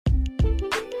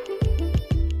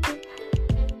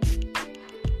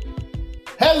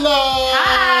Hello!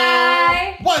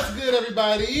 Hi! What's good,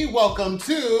 everybody? Welcome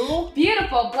to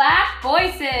Beautiful Black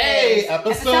Voices. Hey,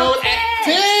 episode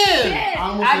 10.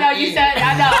 I know you said,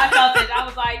 I felt it. I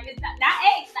was like, it's not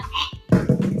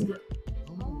 8.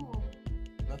 Oh,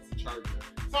 that's the charger.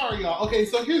 Sorry, y'all. Okay,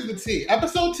 so here's the tea.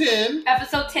 Episode 10.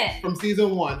 Episode 10. From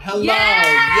season 1. Hello!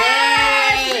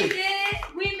 Yes! Yay! We did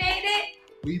it. We made it.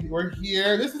 We're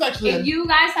here. This is actually. And you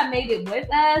guys have made it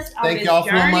with us on Thank this y'all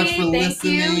journey. so much for Thank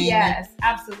listening. you. Yes,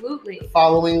 absolutely.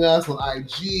 Following us on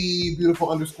IG,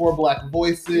 beautiful_Black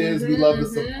Voices. We love the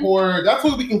support. That's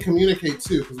what we can communicate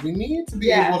too, because we need to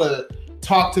be able to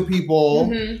talk to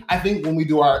people. I think when we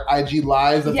do our IG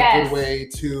lives, that's a good way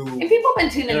to. And people have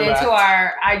been tuning into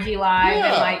our IG live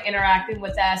and like interacting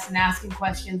with us and asking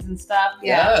questions and stuff.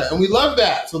 Yeah, and we love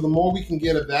that. So the more we can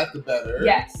get of that, the better.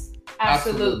 Yes.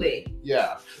 Absolutely.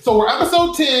 Yeah. So we're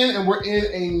episode 10 and we're in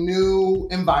a new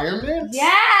environment.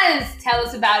 Yes. Tell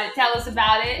us about it. Tell us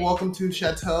about it. Welcome to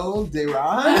Chateau de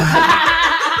Ride.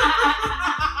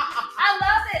 I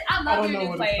love it. I love your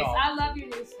new place. I love your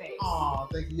new space. Oh,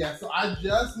 thank you. Yeah. So I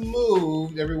just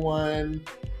moved. Everyone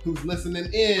who's listening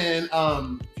in,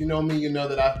 if you know me, you know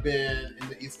that I've been in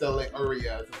the East LA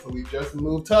area. So we just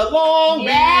moved to Long Beach.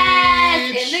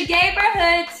 Yes, in the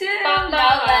neighborhood too, no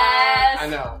less. I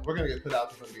know. We're going to get put out.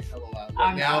 It's going to be hella loud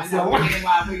right now. So we're getting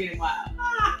wild. We're getting wild. No,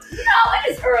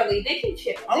 it is early. They can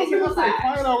chill. I was going to say,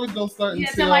 quiet always don't start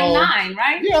until like 9,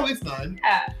 right? Yeah, at least 9.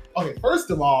 Yeah. Okay, first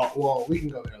of all, well, we can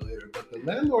go there later, but the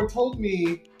landlord told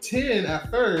me 10 at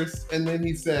first, and then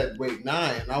he said, wait,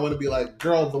 9. And I want to be like,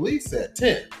 girl, the lease said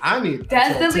 10. I need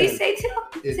Does the 10. lease say 10?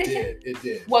 It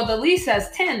did. Well, the lease says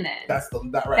 10 then. That's the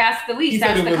lease.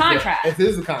 That's the contract. It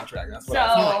is the contract. That's what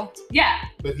I thought. Yeah.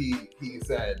 But he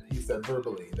said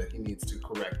verbally that he needs to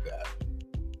correct that.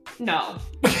 No.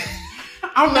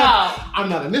 I'm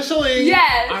not initially.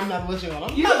 Yes. I'm not initially.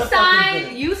 You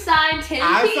signed 10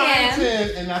 I signed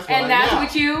 10, and that's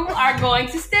what what you are going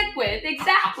to stick with.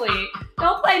 Exactly.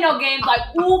 Don't play no games like,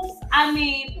 oops. I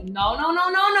mean, no.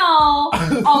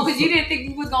 Oh, because you didn't think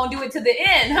we was going to do it to the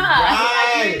end, huh?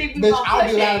 Right. Like, you didn't think we was going to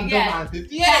push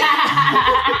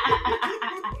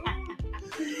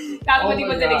it. That's what he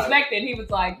wasn't expecting. He was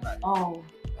like, oh.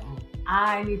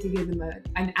 I need to give them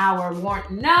an hour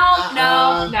warrant. No.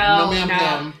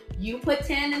 Ma'am. You put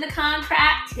 10 in the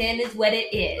contract. 10 is what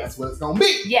it is. That's what it's gonna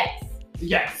be. Yes.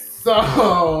 So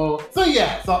I'm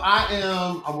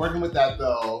working with that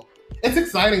though. It's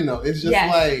exciting though. It's just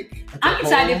like I'm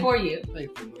excited for you.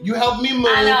 Thank you. You helped me move.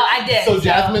 I know, I did. So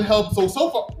Jasmine helped. So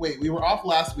far, wait, we were off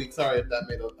last week. Sorry if that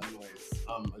made a noise.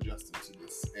 Adjusting to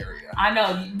this area. I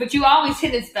know, but you always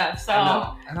hitting stuff. So.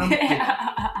 I know.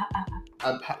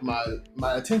 And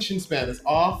my attention span is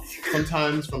off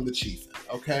sometimes from the chiefing,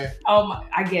 okay? Oh my,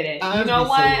 I get it. You know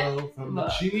what?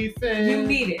 Look, you need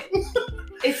it.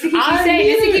 It's to keep you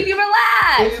safe. It's to keep you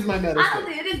relaxed. It is my medicine.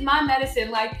 It is my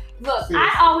medicine. Like, look, seriously.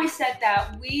 I always said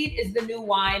that weed is the new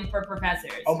wine for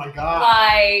professors. Oh my God.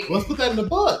 Like, let's put that in the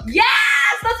book. Yes,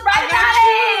 let's write about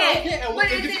it. Yeah, and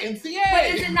but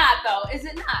is it not though? Is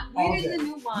it not? Weed is the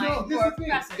new wine for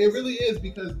professors. It really is,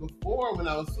 because before, when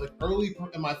I was like early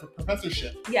in my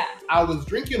professorship, I was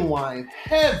drinking wine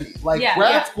heavy. Like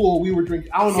grad school, we were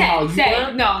drinking. I don't know how you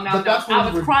were. No. I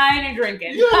was crying and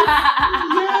drinking.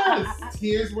 Yes.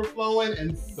 Tears were flowing,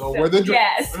 and so were the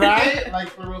drinks. Yes. Right? Like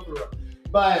for real.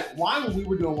 But wine, we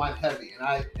were doing wine heavy,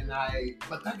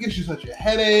 but that gives you such a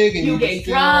headache, and you get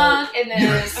drunk, and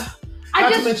then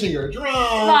not to mention you're drunk.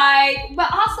 But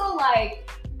also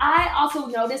I also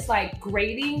noticed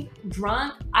grading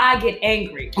drunk, I get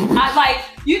angry. I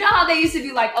you know how they used to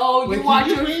be like, oh, you want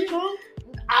your drunk?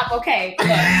 Okay, look,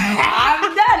 I've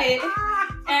done it.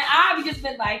 And I've just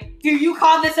been like, do you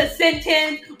call this a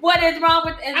sentence? What is wrong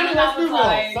with it? And let's be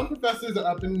real. Some professors are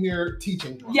up in here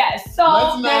teaching drunk. Yes,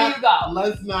 so there you go.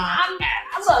 Let's not.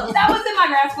 Look, that was in my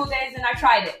grad school days, and I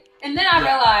tried it. And then I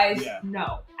realized,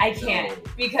 no, I can't,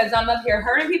 because I'm up here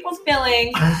hurting people's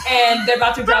feelings, and they're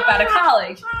about to drop out of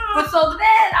college. But so then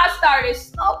I started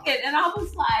smoking, and I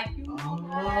was like, you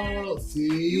know what? See?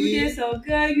 You did so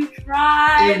good. You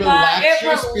tried. It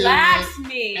relaxed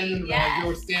me. And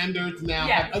your standards now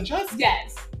have adjusted.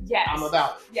 Yes. I'm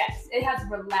about it. Yes. It has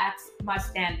relaxed my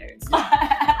standards.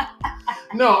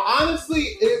 No,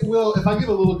 honestly, it will. If I get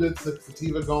a little good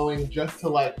sativa going, just to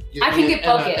get I can get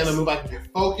focused. And a move, I can get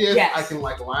focused. Yes. I can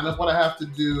line up what I have to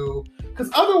do.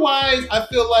 Because otherwise, I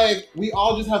feel like we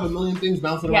all just have a million things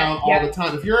bouncing around all the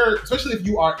time. Especially if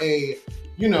you are a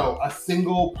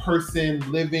single person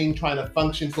living, trying to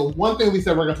function. So one thing we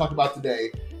said we're going to talk about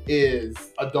today is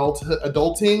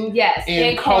adulting. Yes,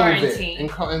 in quarantine.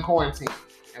 COVID, in quarantine,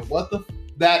 and what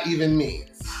that even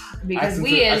means. because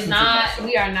we are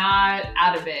not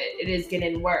out of it. It is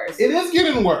getting worse. It is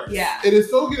getting worse. Yeah. It is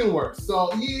so getting worse.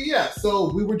 So yeah.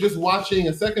 So we were just watching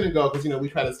a second ago because we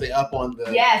try to stay up on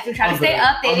the. Yes, we try to stay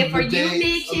updated for you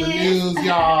bitches. On the news,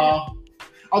 y'all.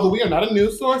 Although we are not a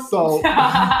news source, so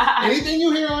anything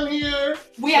you hear on here,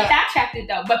 we have fact checked it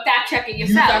though. But fact check it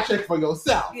yourself. You fact check for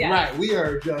yourself, yeah. Right? We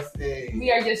are just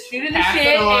shooting the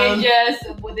shit and this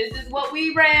is what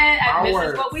we read, and this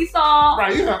is what we saw.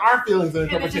 Right? You have our feelings and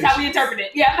interpretation. This is how we interpret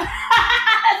it. Yeah.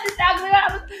 This is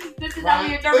how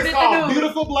we interpret it's called the news.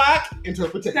 Beautiful Black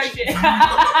Interpretation.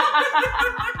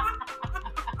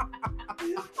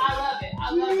 I love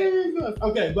it.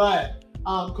 Okay, but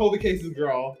COVID cases,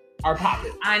 girl, are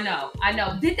popping. I know.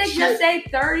 Did they just say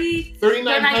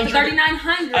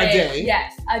 3,900 a day?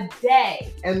 Yes, a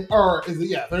day. Is it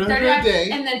 3,900 a day?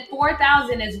 And then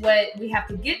 4,000 is what we have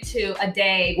to get to a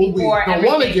day before we don't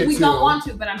want to get we don't want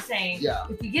to, but I'm saying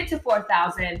if we get to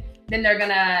 4,000, then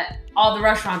all the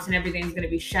restaurants and everything's gonna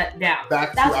be shut down.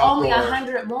 That's only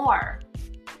 100 more.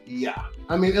 Yeah.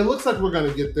 I mean, it looks like we're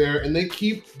gonna get there, and they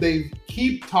keep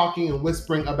talking and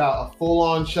whispering about a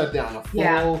full-on shutdown, a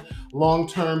full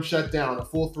long-term shutdown, a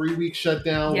full 3-week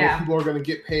shutdown where people are gonna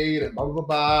get paid and blah blah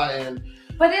blah.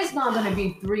 But it's not gonna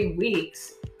be 3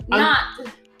 weeks.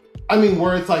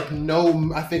 Where it's like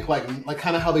I think like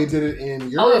kind of how they did it in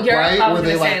Europe, right? Where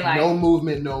they like no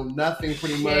movement, no nothing,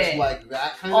 pretty much like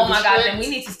that kind of. Oh my God! Then we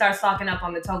need to start stocking up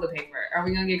on the toilet paper. Are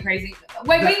we gonna get crazy?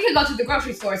 Wait, we can go to the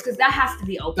grocery stores because that has to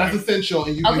be open. That's essential,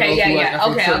 and you can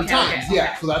go through certain times.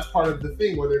 Yeah, so that's part of the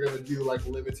thing where they're gonna do like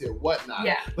limited whatnot.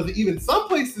 Yeah. But even some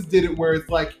places did it where it's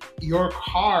like your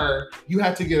car, you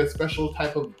had to get a special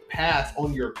type of pass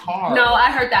on your car. No,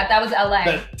 I heard that. That was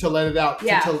LA. To let it out.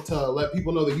 Yeah. To let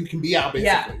people know that you can be out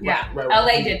basically. Yeah. Right.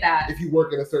 LA did that. If you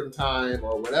work at a certain time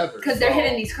or whatever. Because they're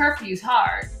hitting these curfews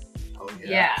hard. Oh yeah.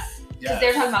 Yeah. Because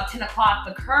they're talking about 10 o'clock,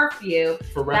 the curfew.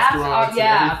 For restaurants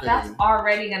that's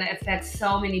already going to affect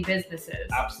so many businesses.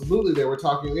 Absolutely. They were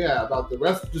talking, about the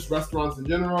just restaurants in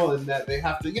general, and that they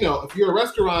have to, if you're a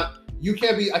restaurant,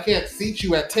 I can't seat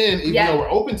you at 10, even though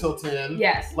we're open till 10.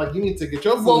 Yes. Like, you need to get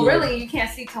your food. Well, really, you can't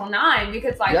seat till 9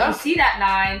 because, you seat at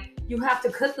 9, you have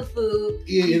to cook the food.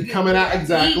 Yeah, coming out,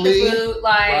 exactly. Eat the food,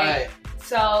 right.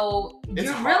 So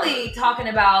you're really talking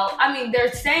about,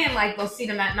 they're saying they'll seat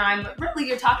them at 9, but really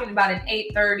you're talking about an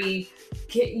 8:30,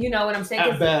 you know what I'm saying?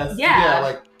 At best.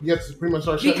 Yeah, you have to pretty much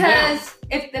start shutting down. Because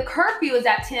if the curfew is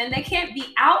at 10, they can't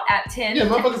be out at 10. Yeah,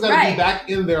 motherfuckers gotta be back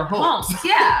in their homes.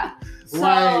 Yeah.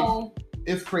 So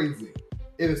it's crazy.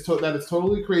 That is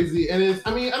totally crazy. And I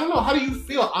don't know, how do you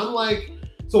feel?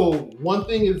 One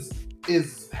thing is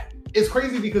it's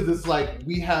crazy because it's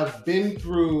we have been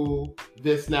through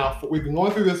this now. We've been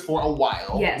going through this for a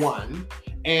while. Yes. One.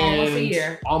 And almost a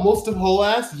year. Almost a whole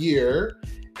ass year.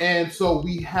 And so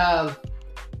we have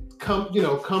come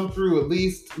through at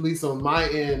least on my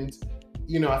end.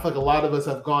 I feel like a lot of us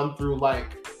have gone through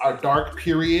our dark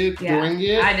period during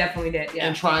it. I definitely did,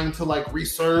 And trying to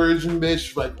resurge and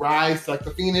rise to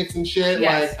the Phoenix and shit.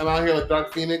 Yes. I'm out here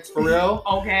Dark Phoenix for real.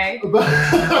 Okay.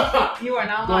 You are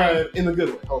not lying. But in a good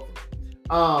way, hopefully.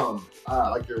 I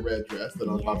like your red dress that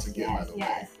I'm about to get, by the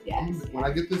way. Yes. When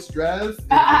I get this dress,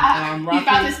 and I'm rocking, you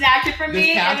about to snatch it from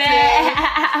me?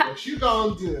 What you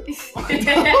gonna do?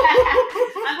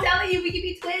 I'm telling you, we can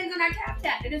be twins in our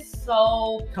caftan. It is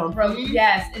so comfy.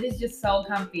 Yes, it is just so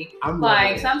comfy.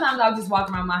 Sometimes I'll just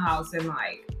walk around my house in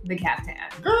the caftan.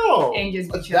 Girl. And just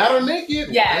be that or naked.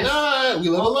 Yes. Why not? We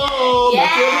live alone. Yes.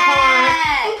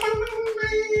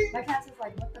 My cat's just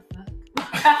what the fuck?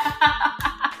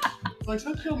 It's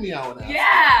chill me out with that.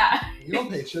 Yeah. You don't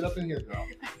pay shit up in here, girl.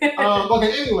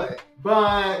 Okay, anyway.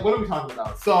 But what are we talking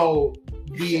about? So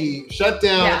the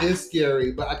shutdown is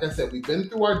scary, but like I said, we've been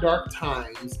through our dark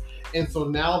times. And so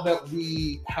now that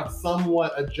we have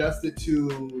somewhat adjusted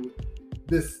to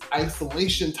this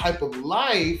isolation type of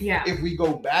life, if we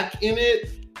go back in it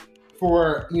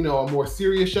for, a more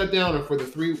serious shutdown, or for the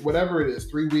 3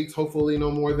 weeks, hopefully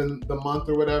no more than the month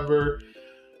or whatever,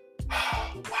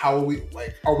 how are we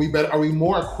are we better? Are we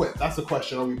more equipped? That's the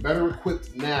question. Are we better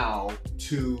equipped now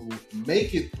to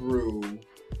make it through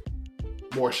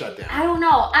more shutdown? I don't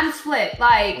know. I'm split.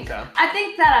 I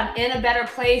think that I'm in a better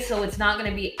place, so it's not going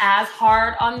to be as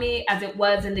hard on me as it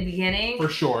was in the beginning. For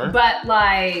sure. But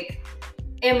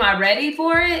am I ready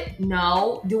for it?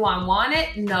 No. Do I want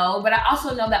it? No. But I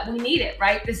also know that we need it,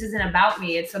 right? This isn't about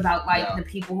me. It's about the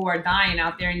people who are dying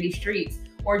out there in these streets,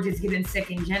 or just getting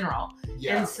sick in general.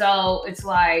 Yeah. And so it's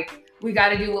we got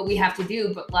to do what we have to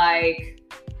do. But I'm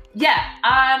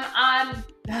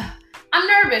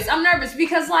nervous. I'm nervous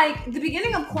because the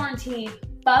beginning of quarantine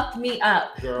fucked me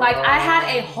up. Girl. Like, I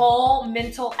had a whole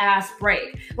mental ass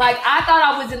break. Like, I thought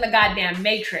I was in the goddamn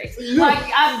Matrix. Like,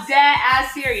 I'm dead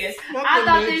ass serious. I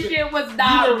thought this shit was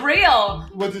not real.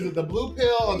 What is it, the blue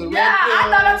pill or the red pill? Yeah, I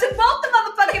thought I took both the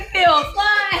motherfucking pills.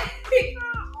 Like,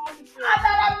 I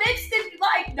thought I mixed it.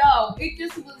 Like, no,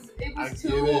 it was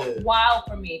too wild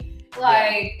for me.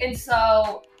 Like, and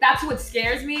so that's what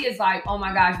scares me is like, oh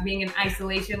my gosh, being in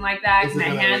isolation like that, can I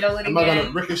handle it again? Am I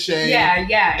gonna ricochet?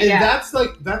 Yeah. And that's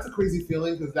a crazy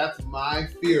feeling because that's my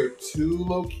fear too,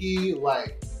 low key.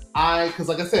 Like, because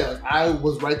like I said, like, I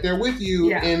was right there with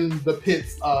you in the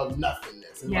pits of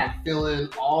nothingness and like feeling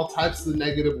all types of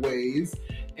negative ways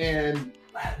and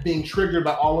being triggered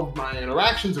by all of my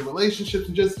interactions and relationships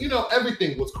and just,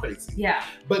 everything was crazy. Yeah.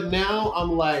 But now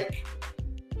I'm like,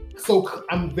 so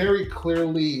I'm very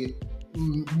clearly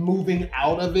moving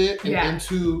out of it and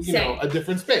into, a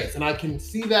different space. And I can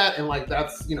see that. And like,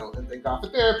 that's, and thank God for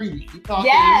therapy. We keep talking.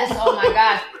 Yes. Oh my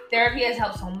gosh. Therapy has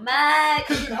helped so much.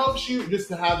 Because it helps you just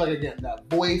to have, like, again, that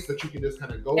voice that you can just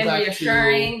kind of go back to. And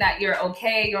reassuring that you're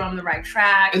okay, you're on the right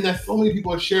track. And that so many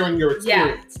people are sharing your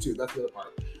experience too. That's the other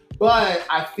part. But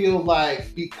I feel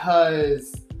like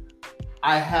because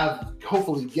I have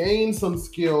hopefully gained some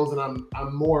skills and I'm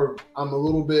a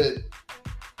little bit,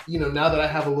 now that I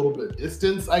have a little bit of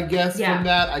distance, I guess, from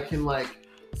that, I can like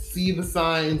see the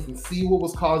signs and see what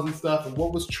was causing stuff and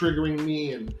what was triggering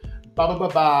me and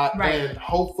and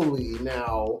hopefully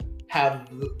now have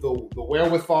the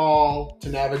wherewithal to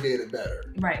navigate it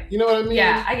better. Right. You know what I mean?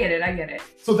 Yeah, I get it.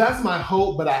 So that's my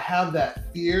hope, but I have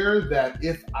that fear that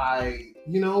if I,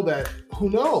 that who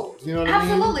knows? You know what I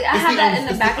mean? Absolutely. I have that in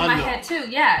the back of my head too.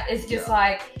 Yeah. It's just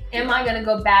like, am I going to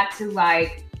go back to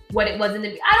like what it was in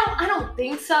the, I don't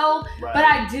think so, but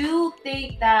I do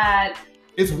think that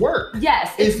it's work.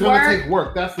 Yes, it's gonna take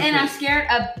work. That's the thing. I'm scared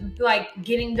of like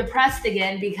getting depressed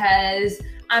again because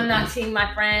I'm not seeing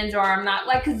my friends, or I'm not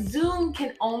like, because Zoom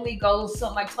can only go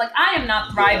so much. Like, I am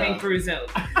not thriving through Zoom.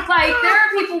 Like, there are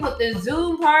people with the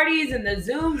Zoom parties and the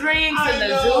Zoom drinks and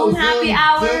the Zoom happy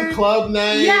hours. Zoom club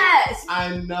night. Yes.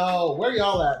 I know. Where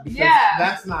y'all at? Because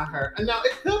that's not her. And now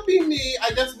it could be me.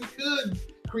 I guess we could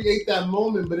create that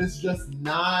moment, but it's just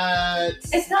not.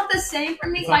 It's not the same for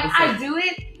me. Like, I do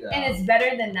it and it's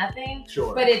better than nothing.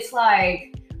 Sure. But it's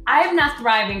like, I'm not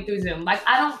thriving through Zoom. Like,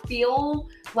 I don't feel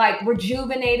like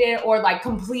rejuvenated or like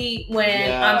complete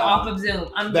when I'm off of Zoom.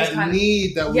 I'm that just kind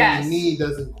need that we need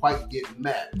doesn't quite get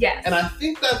met. Yes. And I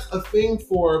think that's a thing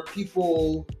for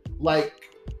people like,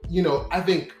 I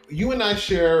think you and I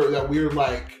share that we're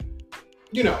like,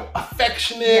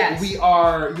 affectionate. Yes. We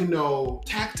are,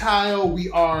 tactile. We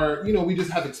are, we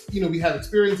just have, we have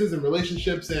experiences and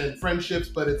relationships and friendships,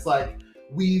 but it's like,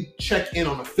 we check in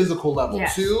on a physical level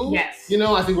too. Yes.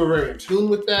 I think we're very in tune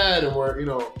with that, and we're,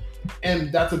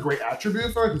 and that's a great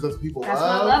attribute for it because that's what people love. That's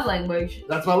my love language.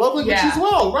 That's my love language as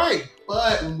well, right?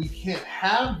 But when we can't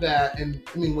have that, and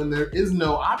I mean, when there is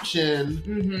no option,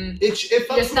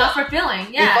 it's not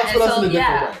fulfilling. Yeah, it fucks with us in a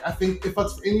different way. I think it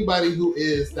fucks for anybody who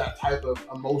is that type of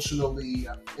emotionally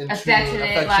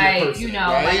affectionate like person,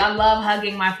 right? Like I love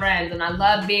hugging my friends and I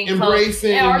love being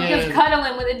embracing close, or just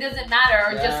cuddling with it doesn't matter,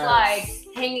 or just like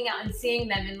hanging out and seeing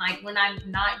them, and like when I'm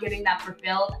not getting that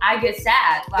fulfilled, I get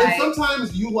sad. Like, and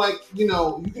sometimes you like, you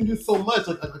can do so much,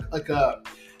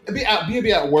 be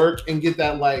at work and get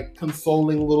that like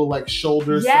consoling little like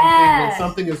shoulder something when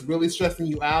something is really stressing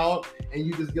you out, and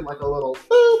you just get like a little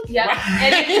boop. Yeah,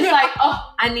 right? And it's like,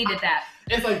 oh, I needed that.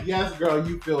 It's like, yes, girl,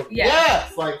 you feel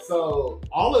yes. Like, so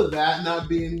all of that not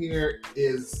being here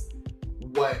is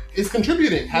what is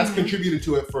contributing, has contributed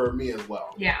to it for me as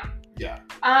well. Yeah. Yeah.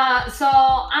 So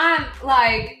I'm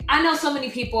like, I know so many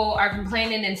people are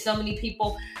complaining and so many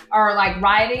people are like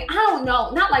rioting. I don't know,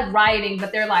 not like rioting,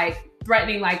 but they're like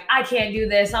threatening, like, I can't do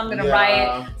this, I'm gonna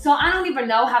riot. So I don't even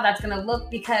know how that's gonna look,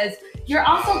 because you're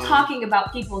also talking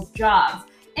about people's jobs.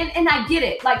 And I get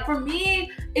it. Like, for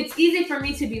me, it's easy for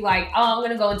me to be like, oh, I'm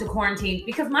gonna go into quarantine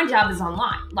because my job is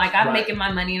online. Like, I'm making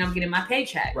my money and I'm getting my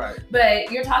paycheck. Right.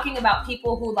 But you're talking about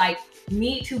people who like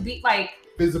need to be like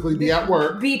physically be at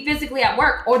work,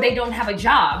 or they don't have a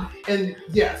job. And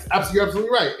yes, you're absolutely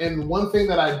right. And one thing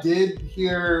that I did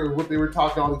hear, what they were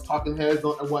talking, all these talking heads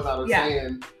and whatnot are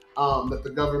saying, that the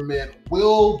government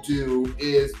will do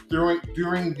is during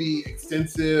the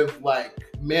extensive, like,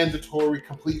 mandatory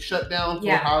complete shutdown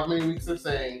for however many weeks they're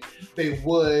saying, they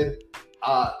would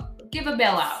give a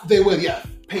bailout. They would,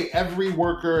 pay every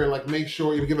worker and like make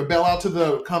sure you give a bailout to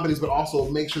the companies, but also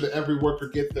make sure that every worker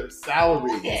gets their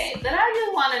salaries. Okay, but I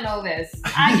just want to know this.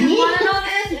 I just want to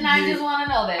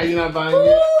know this. Are you not buying it? Who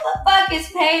the fuck is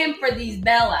paying for these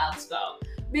bailouts though?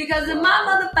 Because if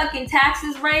my motherfucking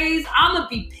taxes raised, I'm gonna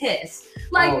be pissed.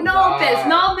 Like, no offense.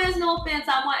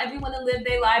 I want everyone to live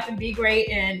their life and be great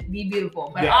and be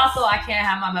beautiful. But also, I can't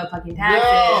have my motherfucking taxes.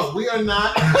 No, we are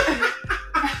not.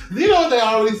 You know what they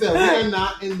already said? We are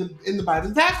not in the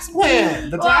Biden tax plan.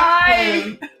 The tax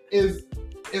plan is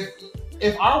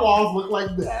if our walls look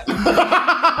like that,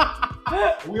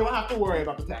 we don't have to worry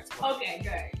about the tax plan.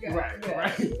 Okay, good. Right.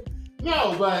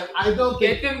 No, but I don't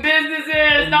think... Get them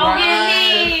businesses! Don't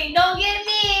get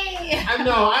me! I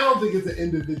know, I don't think it's an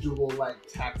individual,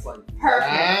 tax like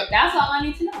Perfect. that. That's all I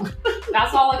need to know.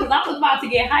 That's all, because I was about to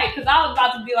get hyped, because I was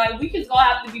about to be like, we just gonna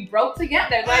have to be broke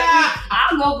together.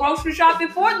 I'll go grocery shopping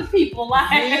for the people. That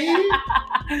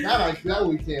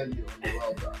we can do.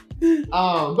 Well done.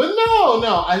 But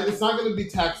no, it's not going to be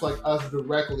taxed like us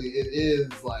directly. It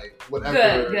is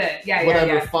whatever, good.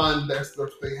 fund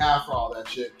they have for all that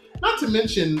shit. Not to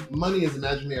mention, money is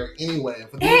imaginary anyway.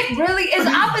 It really is.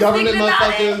 I was thinking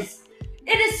about it.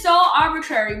 It is so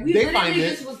arbitrary. We literally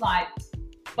just was like,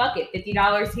 fuck it,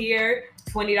 $50 here,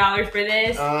 $20 for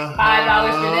this,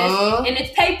 $5 for this, and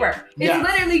it's paper. It's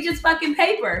literally just fucking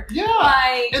paper.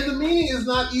 Yeah. And the meaning is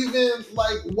not even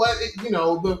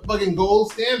the fucking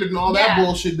gold standard and all that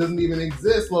bullshit doesn't even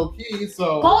exist low key.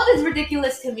 So gold is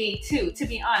ridiculous to me too, to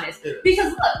be honest.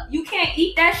 Because look, you can't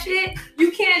eat that shit.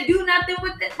 You can't do nothing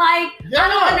with it. I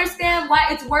don't understand why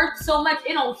it's worth so much.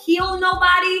 It don't heal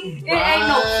nobody. It ain't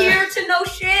no cure to no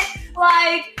shit.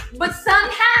 But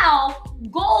somehow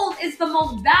gold is the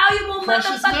most valuable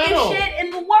motherfucking shit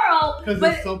in the world. Because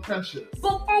it's so precious.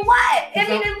 But for what? I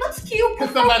mean, it looks cute,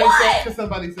 but for what? Because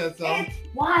somebody said so. It's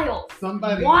wild.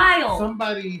 Somebody white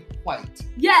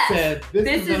said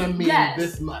this is going to mean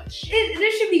this much.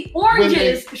 There should be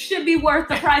oranges should be worth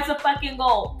the price of fucking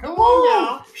gold. Come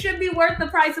on now. Should be worth the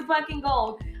price of fucking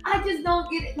gold. I just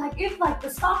don't get it. If the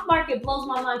stock market blows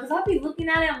my mind, because I'll be looking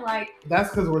at it, I'm like, that's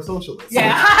because we're socialists.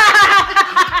 Yeah.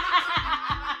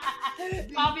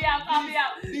 Call me out.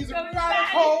 These are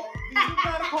radical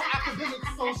academic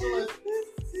socialists.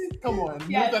 Come on.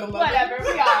 Yes, whatever, we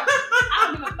are. I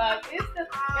don't give a fuck. It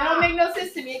don't make no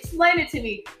sense to me. Explain it to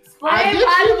me. Explain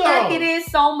why the fuck it is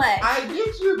so much. I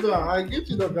get you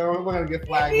though, girl. We're gonna get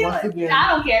flagged once again. I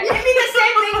don't care. It'd be the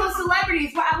same thing with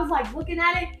celebrities, where I was looking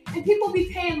at it, and people be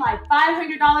paying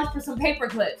 $500 for some paper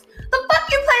clips. The fuck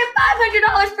you paying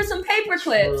 $500 for some paper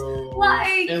clips? True.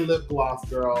 And lip gloss,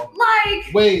 girl.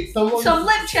 Wait, some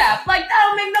lip chap. That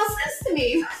don't make no sense to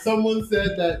me. Someone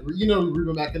said that,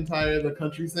 Reba McEntire, the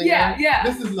country singer. Yeah.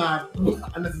 This is not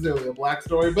necessarily a black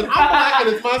story, but I'm black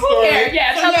and it's my story.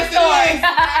 Yeah, tell the story.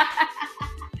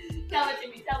 Tell it to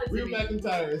me. Reba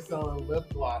McEntire is selling lip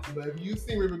gloss, but if you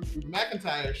see Reba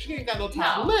McEntire, she ain't got no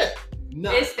top lip.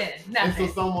 None. It's thin. Nothing. And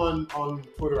so someone on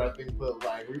Twitter, I think, put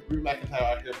Reba McEntire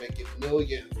out here making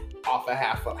millions off of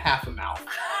half a mouth.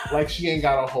 She ain't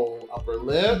got a whole upper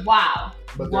lip. Wow.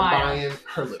 But they're buying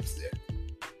her lipstick.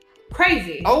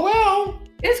 Crazy. Oh well.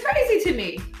 It's crazy to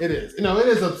me. It is. It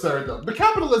is absurd though. But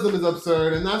capitalism is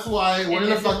absurd, and that's why we're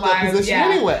in a fucked up position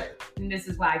anyway. And this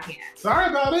is why I can't. Sorry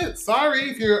about it. Sorry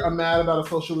if you're mad about a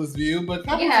socialist view, but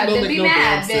capitalism don't make no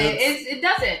damn sense. It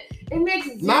doesn't. It makes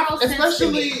zero sense.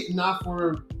 Especially not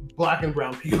for Black and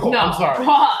brown people. No, I'm sorry.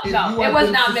 No, it was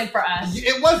not meant for us.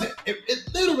 It wasn't. It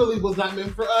literally was not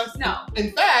meant for us. No.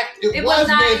 In fact, it was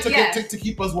meant to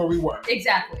keep us where we were.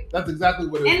 Exactly. That's exactly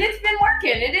what it is. And it's been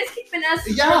working. It is keeping us, for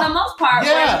the most part,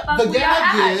 where the fuck we are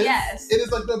at. Yes. It is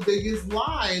the biggest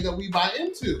lie that we buy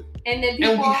into. And then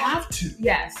people... And we have to.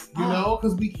 Yes.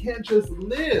 Because we can't just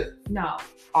live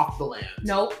off the land.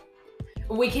 Nope.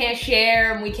 We can't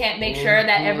share, and we can't make sure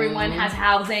that everyone has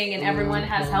housing and everyone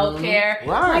has healthcare.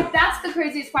 Right. That's the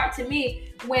craziest part to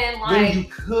me. When you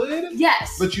could,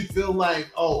 yes, but you feel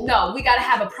no, we got to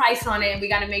have a price on it, and we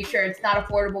got to make sure it's not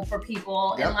affordable for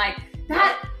people, and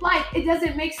that, it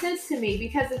doesn't make sense to me,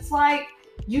 because it's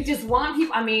you just want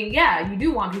people. I mean, you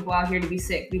do want people out here to be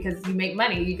sick because you make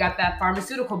money. You got that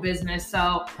pharmaceutical business,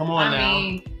 so come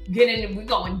on we're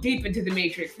going deep into the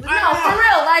matrix. But no, for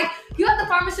real, you have the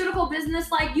pharmaceutical business,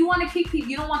 you want to keep people,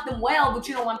 you don't want them well, but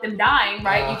you don't want them dying,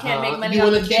 right? You can't make money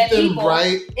on the dead people.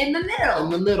 Right in the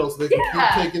middle. So they can keep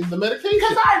taking the medication.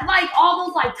 Because I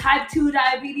all those type 2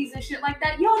 diabetes and shit like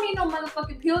that. You don't need no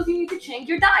motherfucking pills. You need to change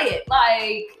your diet.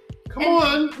 Come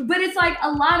on. But it's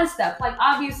a lot of stuff.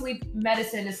 Obviously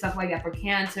medicine and stuff like that for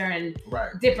cancer and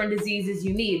different diseases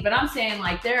you need. But I'm saying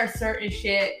there are certain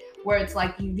shit where it's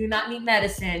like you do not need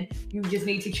medicine. You just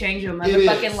need to change your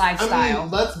motherfucking lifestyle. I mean,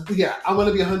 I'm going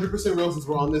to be 100% real since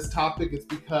we're on this topic. It's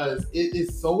because it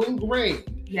is so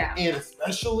ingrained. Yeah. And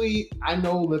especially, I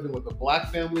know living with a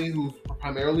Black family who's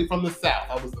primarily from the South.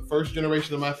 I was the first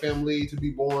generation of my family to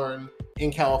be born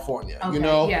in California, okay, you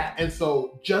know? Yeah. And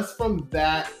so just from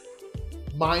that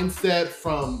mindset,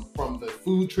 from the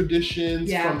food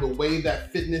traditions, from the way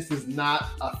that fitness is not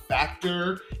a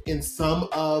factor in some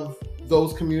of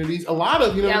those communities, a lot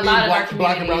of, Black and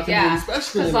brown communities,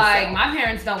 especially because like my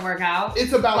parents don't work out.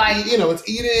 It's about it's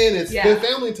eating, it's good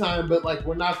family time, but like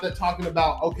we're not talking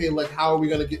about how are we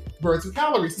gonna burn some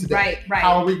calories today? Right.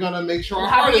 How are we gonna make sure our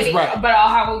heart is right? But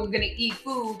how are we gonna eat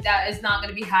food that is not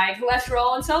gonna be high in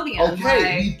cholesterol and sodium?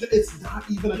 Okay, it's not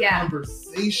even a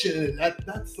conversation, and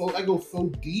that goes so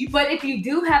deep. But if you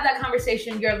do have that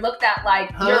conversation, you're looked at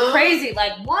like you're crazy.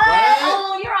 Like what? Right?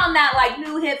 Oh, you're on that like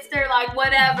new hipster, like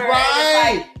whatever. Right.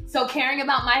 Like, so caring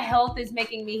about my health is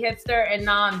making me hipster and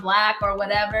non-Black or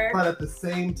whatever. But at the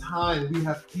same time, we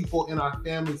have people in our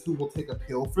families who will take a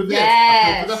pill for this,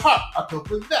 yes. a pill for the heart, a pill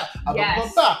for that, blah, blah,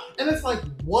 blah. And it's like,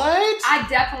 what? I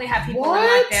definitely have people in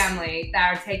my family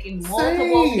that are taking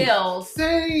multiple pills.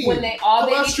 When they all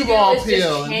they need to do is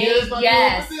just change. Here's my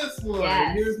pill for this one.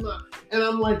 Yes. Here's my... And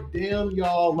I'm like, damn,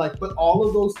 y'all, but all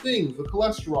of those things, the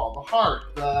cholesterol, the heart,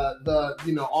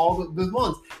 all the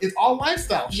lungs, it's all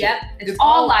lifestyle shit. Yep, it's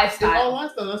all lifestyle. It's all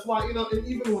lifestyle. That's why, and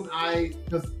even when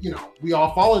because we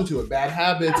all fall into it, bad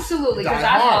habits. Absolutely, because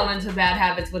I fall into bad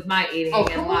habits with my eating. Oh,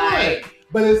 come on.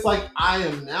 But it's like I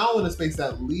am now in a space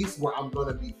at least where I'm going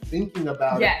to be thinking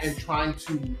about it and trying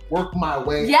to work my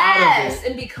way out of it.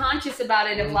 And be conscious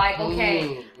about it of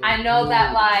okay, I know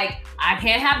that I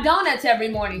can't have donuts every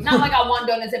morning. Not like I want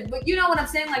donuts, but you know what I'm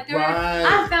saying? Like I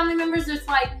have family members there's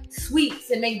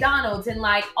sweets and McDonald's and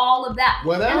all of that.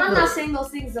 Whatever. And I'm not saying those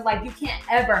things that you can't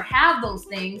ever have those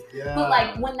things. Yeah.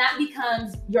 But when that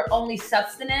becomes your only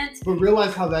substance. But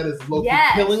realize how that is low-key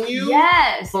killing you.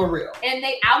 Yes. For real. And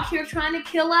they out here trying to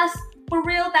kill us for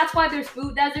real. That's why there's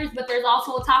food deserts, but there's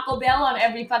also a Taco Bell on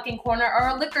every fucking corner or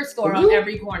a liquor store on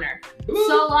every corner.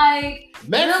 So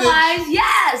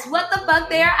realize, what the fuck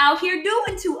they're out here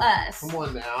doing to us. Come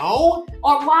on now.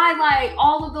 Or why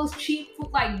all of those cheap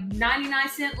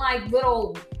 99-cent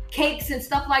little cakes and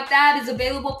stuff like that is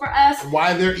available for us.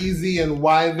 Why they're easy and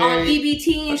why they're on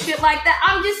EBT and shit like that.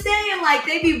 I'm just saying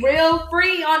they be real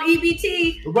free on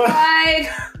EBT.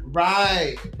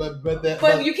 Right, but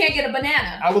you can't get a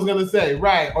banana. I was gonna say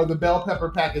or the bell pepper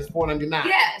pack is $4.99.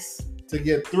 Yes. To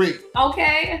get 3.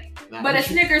 Okay, but a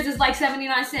Snickers is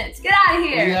 79 cents. Get out of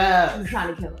here. Yeah. They're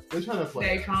trying to kill us. They're trying to play.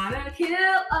 They're trying to kill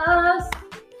us,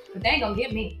 but they ain't gonna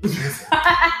get me.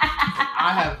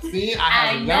 I have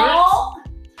know.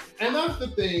 And that's the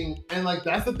thing, and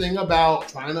that's the thing about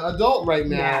trying to adult right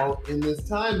now in this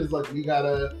time is we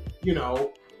gotta,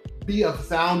 be of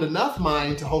sound enough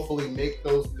mind to hopefully make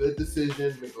those good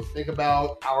decisions, think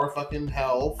about our fucking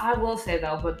health. I will say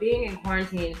though, but being in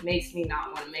quarantine makes me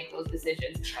not want to make those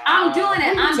decisions. I'm doing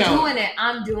it.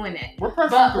 We're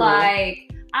perfect. But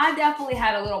I definitely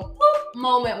had a little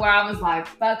moment where I was like,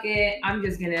 fuck it, I'm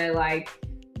just gonna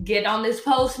get on this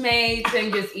Postmates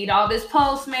and just eat all this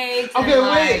Postmates. Okay,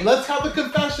 wait, let's have a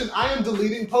confession. I am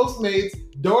deleting Postmates,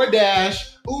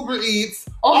 DoorDash, Uber Eats.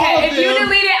 Okay, if you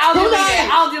delete it, I'll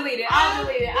delete it.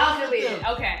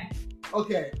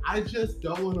 Okay, I just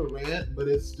don't want to rant, but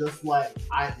it's just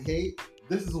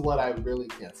this is what I really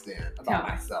can't stand about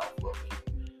myself. Look,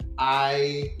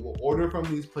 I will order from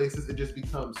these places. It just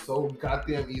becomes so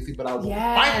goddamn easy, but I will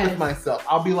fight with myself.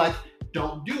 I'll be like,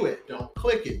 don't do it. Don't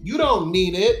click it. You don't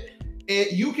need it.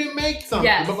 You can make something.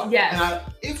 Yes.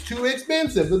 It's too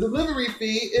expensive. The delivery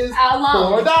fee is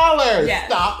 $4. Yes.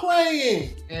 Stop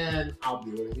playing. And I'll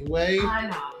do it anyway. I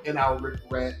know. And I'll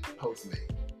regret Postmates.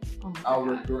 Oh I'll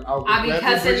regret be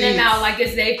cussing them out like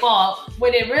it's their fault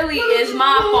when it really is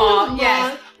my fault.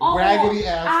 Yes. Raggedy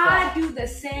ass I do the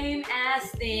same ass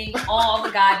thing all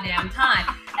the goddamn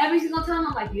time. Every single time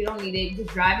I'm like, you don't need it. Just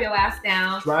drive your ass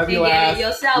down. Get it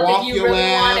yourself if you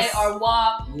really want it, or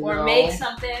walk, or make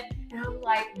something. And I'm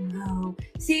like, no.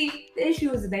 See, the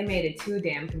issue is that they made it too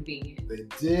damn convenient. They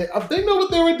did. They know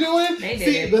what they were doing. They did.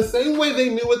 See, the same way they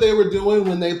knew what they were doing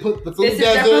when they put the food desert.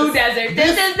 This is the food desert.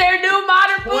 This is their new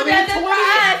modern food desert for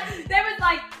us. They was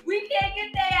like, we can't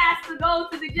get their ass to go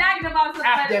to the Jack in the Box. But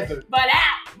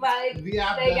app. The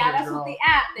app they got us with the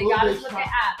app. They got us with the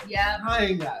app. Yeah.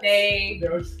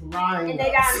 They're trying. And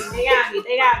they got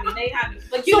me.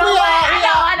 But you know what?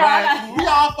 I know. We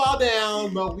all fall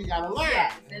down, but we gotta learn.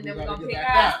 Yes. And then we're gonna pick our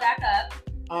ass back up.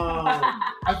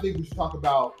 I think we should talk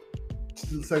about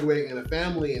segue in a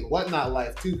family and whatnot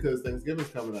life too, because Thanksgiving's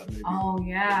coming up. Maybe. Oh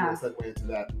yeah. We'll segue into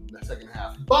that second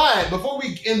half. But before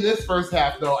we end this first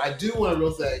half, though, I do want to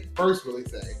really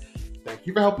say, thank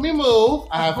you for helping me move.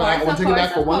 I want to take it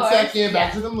back for 1 second,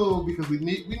 back to the move, because we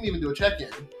didn't even do a check-in.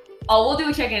 Oh, we'll do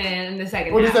a check-in in the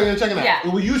second half. We'll do a check-in. Yeah.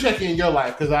 Well, you check in your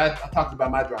life, because I talked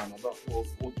about my drama. But we'll...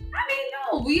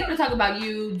 No, we got to talk about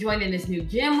you joining this new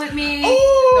gym with me.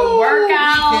 Ooh, the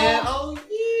workout. Oh,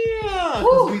 yeah.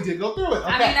 Because we did go through it.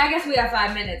 Okay. I guess we have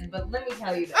 5 minutes, but let me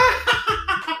tell you that.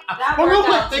 Real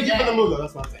quick, thank you for the move, though.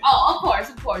 That's what I'm saying. Oh, of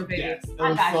course, baby. Yes, it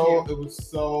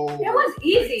was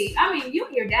easy. I mean, you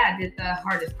and your dad did the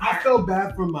hardest part. I felt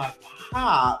bad for my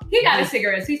pop. He got his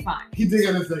cigarettes. He's fine. He did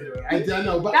get a cigarette. I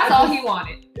know, but that's all he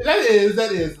wanted. That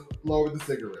is lower the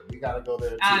cigarette. We gotta go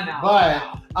there too. I know.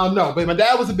 But but my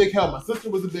dad was a big help. My sister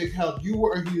was a big help. You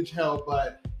were a huge help,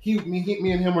 but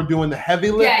me and him were doing the heavy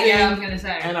lifting. Yeah, I was gonna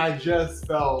say. And I just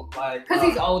felt like because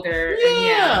he's older.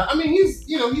 Yeah, I mean he's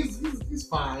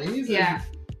fine.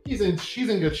 She's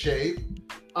in good shape.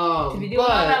 To be doing all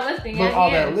that lifting,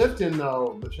 that lifting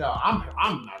though, but y'all,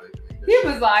 I'm not. He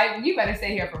was like, "You better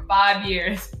stay here for 5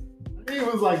 years." He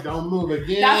was like, "Don't move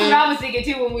again." That's what I was thinking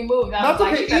too when we moved. I was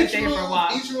like, "You better stay here for a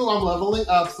while." Each move I'm leveling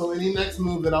up, so any next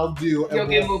move that I'll do, you'll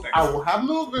get movers. I will have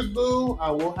movers, boo.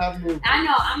 I will have movers. I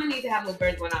know. I'm gonna need to have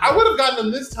movers when I would have gotten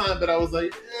them this time, but I was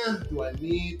like, do I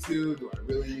need to? Do I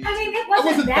really need to? I mean, it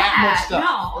wasn't that much stuff.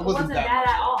 No, it wasn't that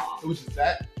at all. It was just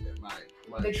that.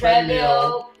 The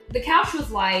treadmill. The couch was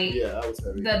light. Yeah, that was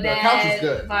heavy. The bed, couch was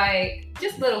good. Like,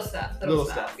 just little stuff. Little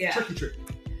stuff. Yeah. Tricky.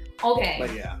 Okay.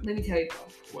 But yeah. Let me tell you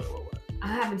though. What? I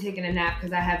haven't taken a nap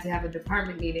because I had to have a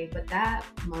department meeting, but that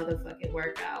motherfucking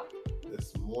workout.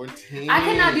 This morning. I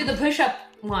could not do the push-up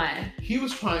one. He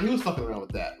was fucking around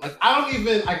with that. Like, I don't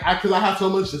even, because I have so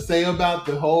much to say about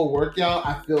the whole workout,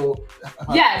 I feel.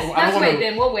 Yes,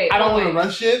 we'll wait. I don't want to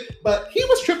rush it, but he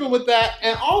was tripping with that.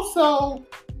 And also,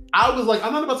 I was like,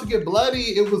 I'm not about to get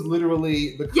bloody. It was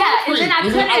literally the concrete. And then I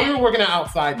couldn't. We were working out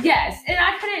outside. Yes, and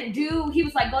I couldn't do. He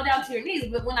was like, go down to your knees.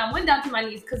 But when I went down to my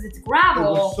knees, because it's gravel,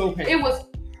 it was so painful.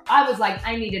 I was like,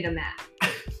 I needed a mat.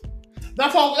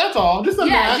 That's all. Just a mat.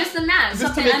 Yeah, just a mat. Just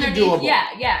something to make underneath. it doable.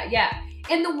 Yeah.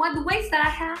 And the weights that I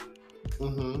have,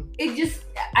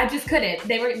 I just couldn't.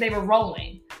 They were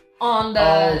rolling on the.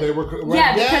 Oh, they were.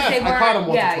 Yeah, because they were. I caught them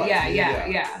once or twice.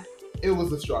 Yeah. It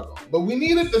was a struggle, but we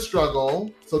needed the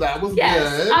struggle, so that was good.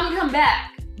 I'm gonna come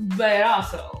back, but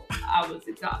also I was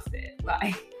exhausted,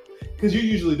 like. Because you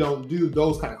usually don't do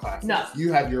those kind of classes. No,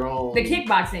 you have your own. The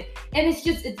kickboxing, and it's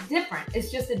different. It's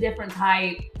just a different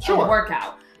type of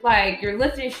workout. Like, you're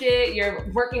lifting shit, you're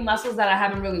working muscles that I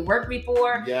haven't really worked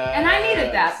before. Yeah. And I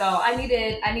needed that though. I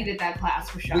needed that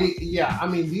class for sure.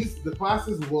 The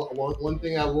classes one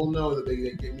thing I will know is that they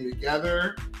get me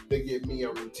together, they get me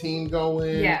a routine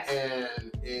going,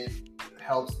 and it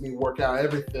helps me work out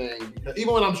everything. Because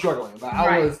even when I'm struggling, but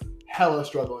I was hella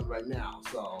struggling right now.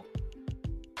 So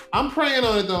I'm praying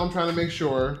on it though. I'm trying to make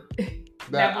sure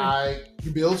that I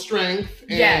build strength,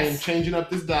 and changing up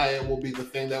this diet will be the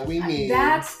thing that we need.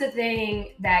 That's the thing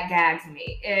that gags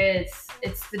me. It's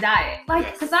the diet.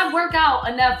 Like, because I work out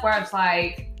enough where it's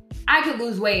like, I could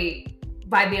lose weight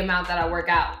by the amount that I work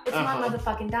out. It's my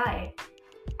motherfucking diet.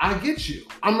 I get you.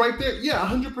 I'm right there. Yeah,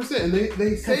 100%. And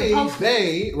they say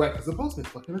because the Postman's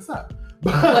fucking us up.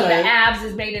 But the abs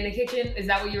is made in the kitchen? Is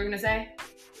that what you were going to say?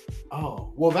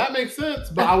 Oh, well, that makes sense,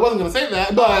 but I wasn't going to say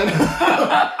that, but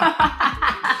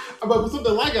but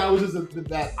something like that, I was just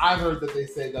that I heard that they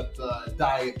say that the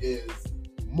diet is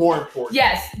more important.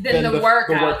 Yes, than the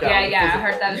workout. Yeah, I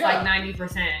heard that it's like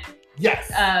 90%.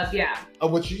 Yes.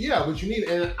 Of what you need.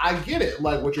 And I get it,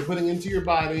 like what you're putting into your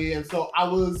body. And so I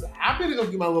was happy to go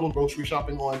do my little grocery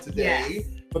shopping on today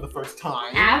for the first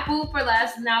time. At Food for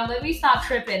Less. Now let me stop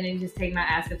tripping and just take my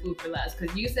ass to Food for Less,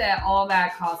 because you said all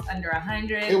that costs under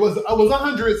 $100. It was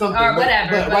 100 something or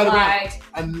whatever. But right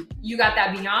you got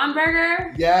that Beyond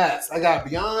Burger? Yes, I got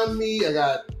Beyond Meat. I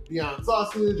got Beyond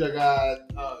Sausage. I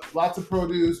got lots of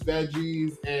produce,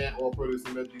 veggies, and produce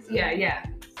and veggies.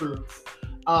 And fruits.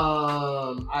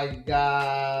 I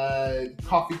got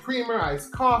coffee creamer,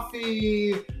 iced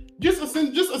coffee, just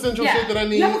essential shit that I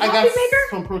need. You have a coffee maker?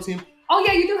 Some protein. Oh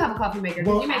yeah, you do have a coffee maker.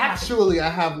 Well, actually,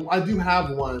 I do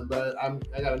have one, but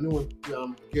I got a new one that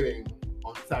I'm getting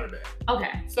on Saturday.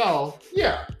 Okay. So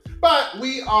yeah, but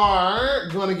we are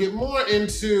gonna get more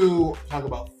into talk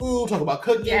about food, talk about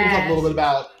cooking, talk a little bit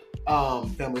about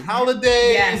family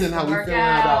holidays and how we feeling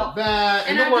about that,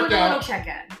 and the workout. A little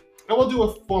check-in. And we'll do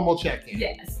a formal check-in.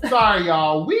 Yes. Sorry,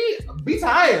 y'all. We be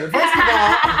tired, first of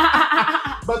all.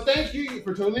 But thank you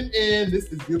for tuning in. This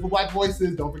is Beautiful Black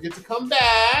Voices. Don't forget to come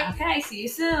back. Okay, see you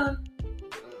soon.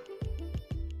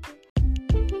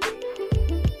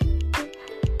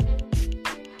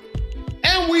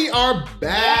 we are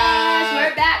back. Yes,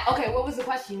 we're back. Okay, what was the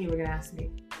question you were gonna ask me?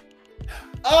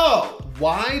 Oh,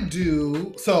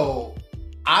 so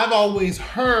I've always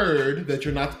heard that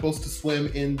you're not supposed to swim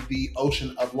in the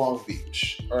ocean of Long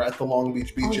Beach or at the Long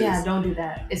Beach beaches. Oh yeah, don't do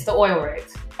that. It's the oil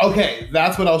rigs. Okay,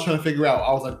 that's what I was trying to figure out.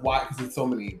 I was like, why? Because it's so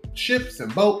many ships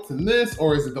and boats and this,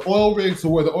 or is it the oil rigs? So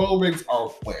where the oil rigs are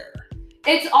where?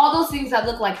 It's all those things that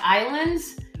look like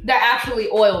islands. They're actually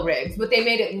oil rigs, but they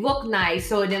made it look nice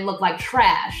so it didn't look like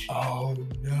trash. Oh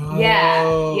no.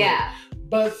 Yeah.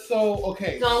 But so,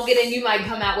 okay. Don't get in, you might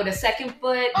come out with a second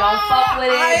foot. Don't fuck with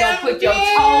it. Don't put your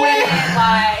toe in it.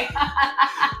 Like,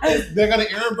 they're gonna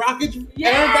Aaron Brockovich.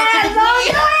 Yes, Aaron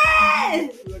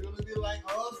Brockovich. They're gonna be like,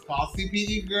 oh, it's called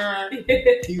CPE girl.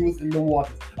 He was in the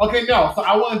water. Okay, no. So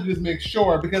I wanted to just make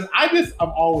sure because I've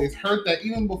always heard that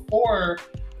even before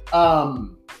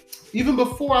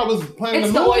I was planning it's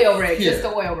to the move oil rigs. here. It's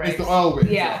the oil rigs. It's the oil rigs.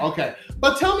 Yeah. Okay.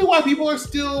 But tell me why people are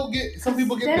still some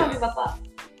people get They don't this. give a fuck.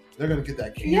 They're gonna get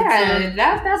that cancer.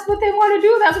 Yeah, that's what they want to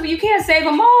do. That's what you can't save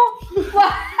them all. You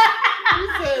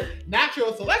said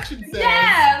natural selection says.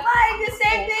 Yeah, like the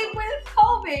same thing with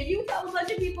COVID. You tell a bunch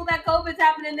of people that COVID's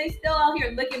happening, they still out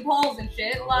here licking poles and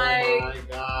shit. Like, oh my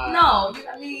God. no,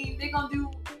 they gonna do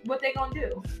what they gonna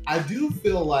do. I do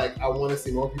feel like I want to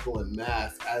see more people in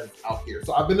masks as out here.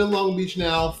 So I've been in Long Beach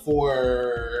now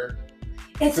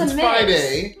since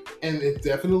Friday, and it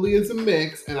definitely is a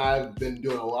mix. And I've been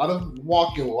doing a lot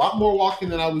more walking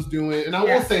than I was doing. And I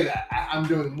will say that I'm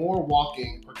doing more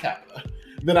walking per capita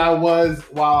than I was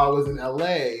while I was in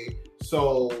LA.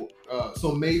 So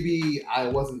maybe I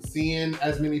wasn't seeing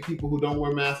as many people who don't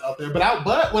wear masks out there.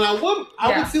 But when I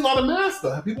would see a lot of masks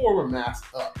though. People were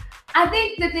masked up. I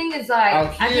think the thing is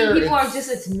like, I think people are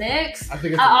just, it's mixed.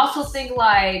 I also think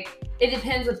like, it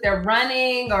depends if they're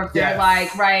running or if they're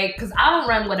like, right? Because I don't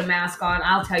run with a mask on.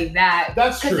 I'll tell you that.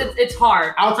 That's true. Because it's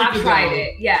hard. I've tried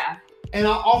it. Yeah. And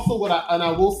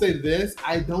I will say this,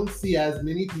 I don't see as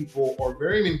many people or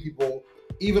very many people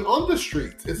even on the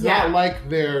streets. It's not like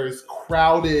there's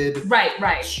crowded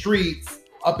streets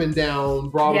up and down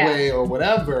Broadway or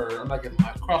whatever. I'm not getting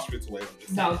my cross streets away.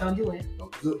 No, don't do it.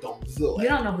 Don't zill it. You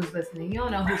don't know who's listening. You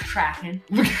don't know who's tracking.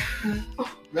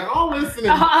 They're all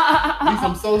listening. Be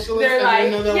some socialists. They're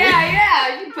like,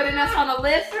 you putting us on a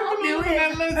list. Don't do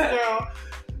it. List, girl.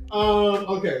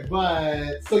 Okay,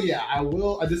 but so yeah, I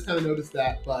just kind of noticed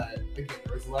that, but again,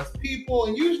 there's less people,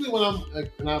 and usually when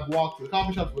I've walked to the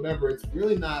coffee shops, whatever, it's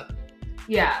really not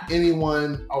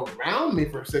anyone around me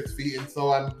for 6 feet, and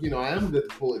so I am good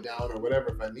to pull it down or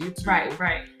whatever if I need to.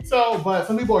 Right. So, but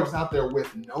some people are just out there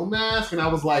with no mask, and I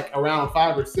was like around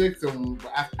 5 or 6, and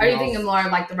are you thinking more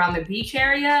like around the beach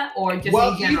area or just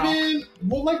in general?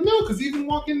 No, because even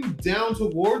walking down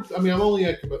towards, I'm only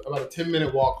like about a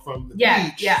 10-minute walk from the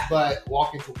beach, but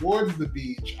walking towards the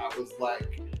beach, I was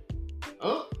like,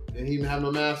 oh. And he even had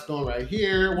no mask on right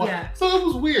here. So it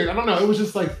was weird. I don't know. It was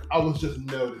just like, I was just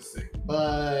noticing.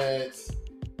 But,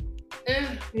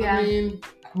 I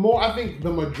think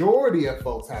the majority of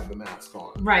folks have the mask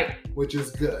on. Right. Which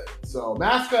is good. So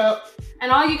mask up. And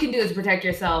all you can do is protect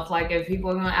yourself. Like if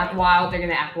people are going to act wild, they're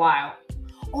going to act wild.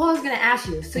 Oh, I was going to ask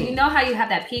you. So you know how you have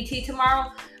that PT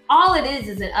tomorrow? All it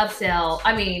is an upsell.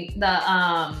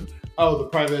 The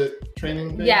private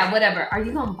training thing? Yeah, whatever. Are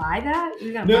you gonna buy that?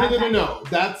 No.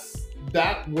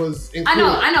 That was included.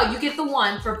 I know. You get the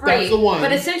one for free. That's the one.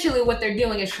 But essentially what they're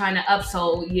doing is trying to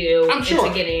upsell you into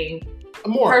getting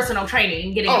more personal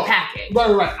training, getting a package.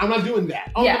 Right. I'm not doing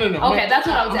that. Oh, no. Okay, that's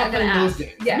what I was going to ask.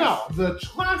 Yes. No, the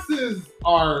classes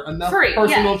are enough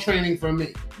personal training for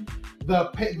me.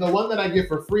 The one that I get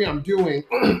for free, I'm doing,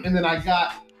 and then I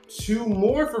got 2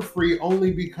 more for free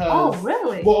only because. Oh,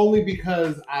 really? Well, only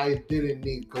because I didn't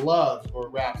need gloves or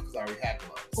wraps because I already had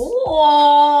gloves.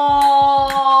 Oh!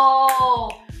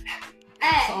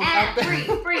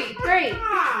 Free.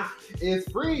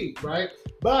 It's free, right?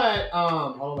 But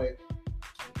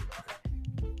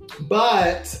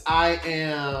But I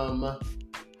am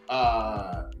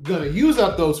gonna use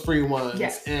up those free ones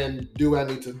and do what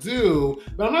I need to do.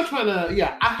 But I'm not trying to.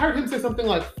 Yeah, I heard him say something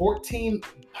like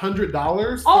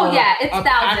 $1,400. Oh yeah, it's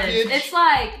thousands.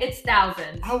 It's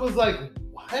thousands. I was like,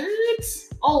 what?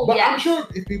 Oh, but I'm sure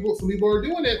some people are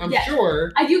doing it. I'm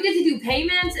sure. You get to do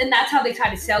payments, and that's how they try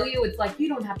to sell you. It's like you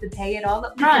don't have to pay it all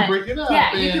up front. You can break it up.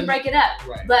 Yeah, you can break it up.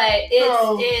 Right. But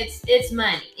it's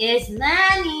money. It's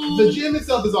money. The gym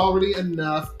itself is already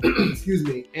enough. Excuse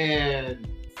me. And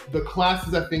the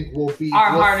classes I think will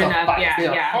hard enough. They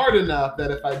are hard enough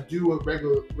that if I do it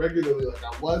regularly like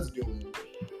I was doing,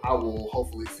 I will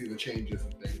hopefully see the changes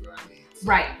and things that I need. So.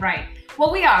 Right.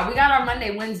 Well, we are. We got our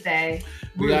Monday, Wednesday.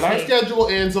 We got our schedule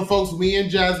in. So, folks, me and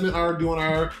Jasmine are doing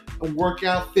our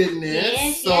workout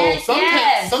fitness.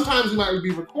 Sometimes we might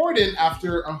be recording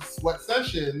after a sweat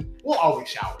session. We'll always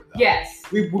shower, though. Yes.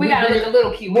 We got to look a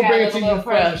little cute. We'll bring it to you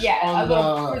fresh a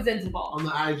little presentable. On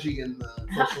the IG and the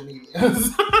social media.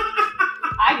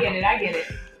 I get it.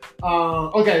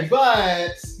 Okay,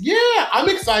 but yeah, I'm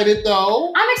excited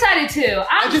though. I'm excited too.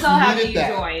 I'm so happy you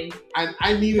joined.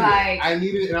 I needed it. I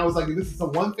needed it, and I was like, this is the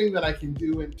one thing that I can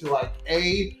do and to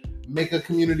make a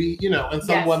community, and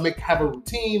somewhat have a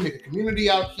routine, make a community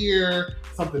out here,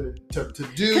 something to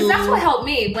do. Because that's what helped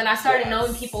me when I started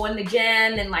knowing people in the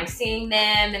gym and seeing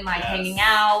them and hanging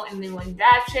out and doing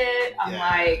that shit. I'm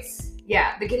like,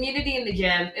 yeah, the community in the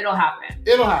gym, it'll happen.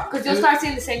 Because you'll start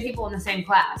seeing the same people in the same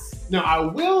class. Now, I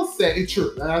will say,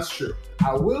 that's true.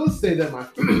 I will say that my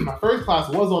first class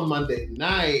was on Monday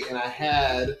night, and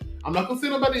I'm not going to say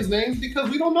nobody's names because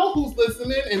we don't know who's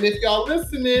listening, and if y'all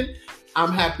listening,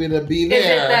 I'm happy to be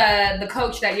there. Is it the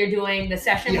coach that you're doing the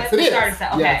session with? It is.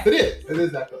 Okay. Yes, it is. It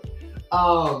is that coach.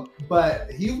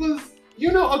 But he was,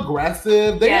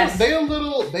 aggressive. They a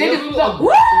little aggressive.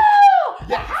 Woo!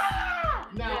 Yeah.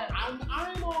 Now,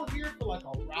 I'm all here for a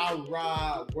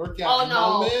rah-rah workout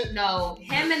moment. No.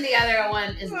 Him and the other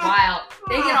one is wild.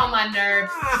 They get on my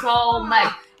nerves so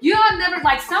much. You have never,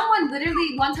 someone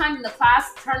literally one time in the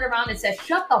class turned around and said,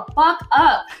 shut the fuck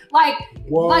up.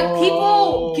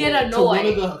 People get annoyed. To one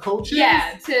of the coaches?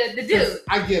 Yeah, to the dude.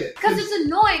 I get it. Because it's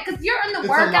annoying. Because you're in the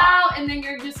workout and then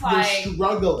you're just you're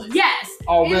struggling. Yes.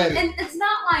 Already. And it's not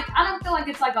I don't feel like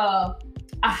it's a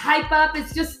hype up.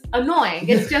 It's just annoying.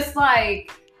 It's just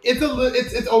it's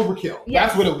overkill.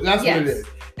 Yes. What it is.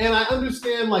 And I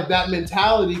understand that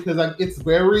mentality because it's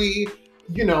very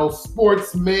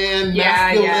sportsman,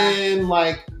 masculine,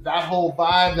 that whole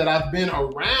vibe that I've been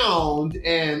around,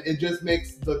 and it just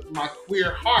makes my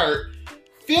queer heart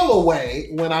feel a way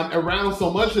when I'm around so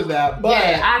much of that. But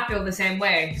I feel the same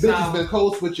way. Bitch has been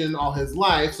code switching all his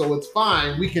life, so it's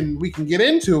fine. We can get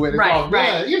into it. It's all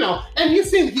good, And he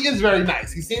is very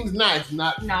nice. He seems nice. He's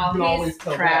always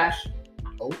trash.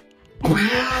 Oh,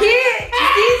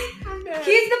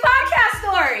 he's the podcast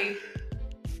story.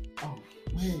 Oh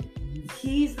man.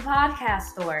 He's the podcast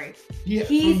story. Yeah,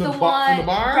 he's the one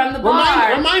from the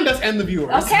bar. Remind us and the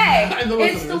viewers. Okay.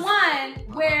 It's the one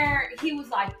where he was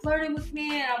flirting with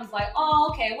me and I was like, oh,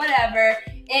 okay, whatever.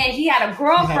 And he had a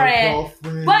girlfriend.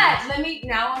 But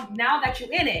now that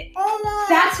you're in it,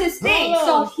 that's his thing.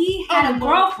 So he had a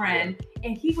girlfriend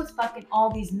and he was fucking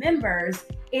all these members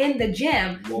in the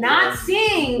gym, not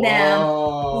seeing them,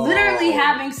 literally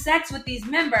having sex with these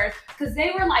members because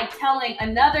they were telling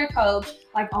another coach,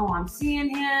 oh, I'm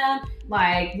seeing him,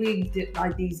 we did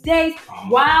these days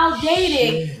while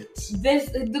dating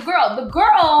the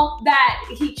girl that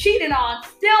he cheated on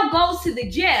still goes to the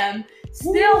gym,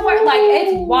 still work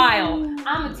it's wild.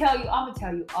 I'm gonna tell you all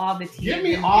the tea. Give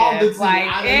me all the tea.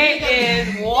 It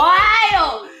is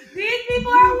wild. These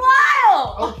people are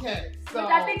wild. Okay. So,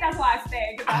 I think that's why I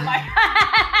stayed because I'm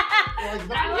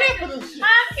I'm here for the shit.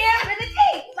 I'm here for the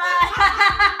tea.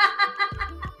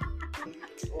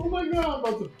 Oh my god, I'm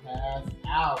about to pass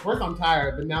out. First, I'm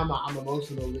tired, but now I'm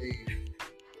emotionally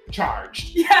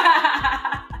charged.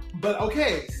 Yeah. But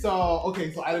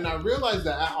so I did not realize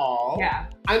that at all. Yeah.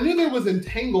 I knew there was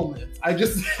entanglements. I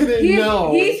just didn't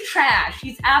know. He's trash.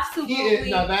 He's absolutely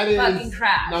fucking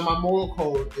trash. Now my moral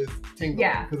code is tingling.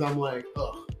 Yeah. Because I'm ugh.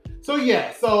 So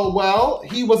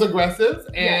he was aggressive,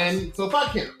 and so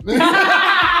fuck him.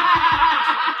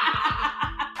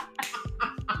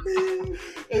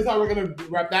 Is how we're gonna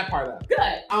wrap that part up.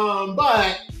 Good.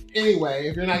 But anyway,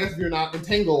 if you're not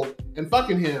entangled and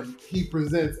fucking him, he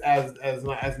presents as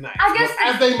nice. I guess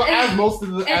as most of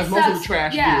the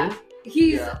trash do.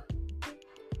 He's,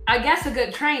 I guess, a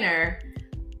good trainer,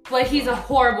 but he's a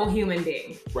horrible human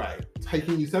being. Right. How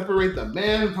can you separate the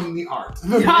man from the art?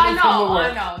 I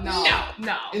know.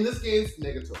 No. In this case,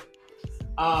 negatory.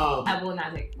 I will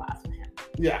not take a class with him.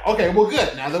 Yeah. Okay. Well,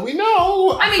 good. Now that we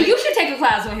know. I mean, you should take a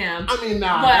class with him. I mean,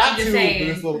 not to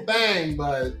this little thing,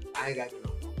 but I ain't got to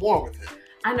know more with him.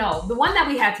 I know. The one that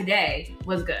we had today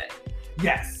was good.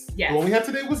 Yes. The one we had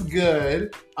today was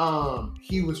good.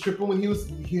 He was tripping when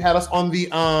he had us on the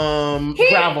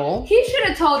gravel. He should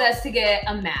have told us to get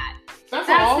a mat. That's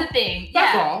all. The thing.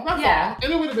 That's all. And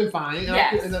it would have been fine. And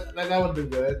that would have been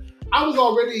good. I was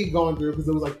already going through because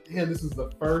it was this was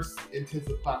the first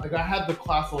intensive class. I had the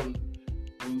class on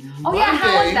Monday,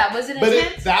 how was that? Was it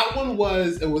intense? That one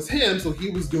was him, so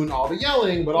he was doing all the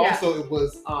yelling, but also it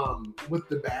was with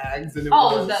the bags and it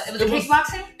was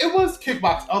kickboxing? It was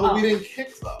kickboxing, although we didn't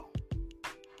kick though.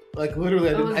 Like literally,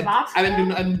 I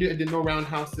didn't know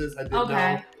roundhouses. I didn't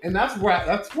know, and that's where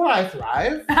I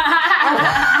thrive. I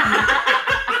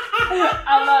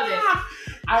love it.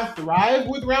 I thrive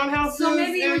with roundhouses. So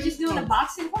maybe you were just doing a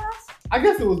boxing class? I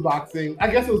guess it was boxing.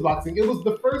 It was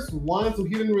the first one, so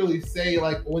he didn't really say,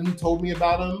 like, when he told me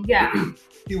about them. Yeah.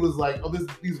 He was like, "Oh,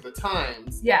 these are the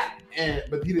times." Yeah.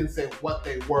 But he didn't say what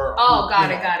they were. Oh,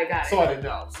 got it. So I didn't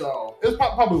know. So it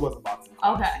probably wasn't boxing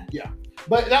class. Okay. Yeah.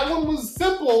 But that one was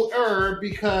simpler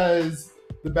because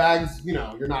the bags,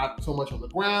 you're not so much on the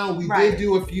ground. We did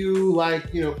do a few,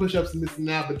 like, push-ups and this and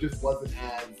that, but just wasn't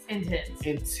as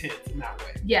intense in that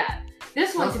way. Yeah.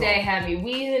 This one today had me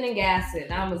wheezing and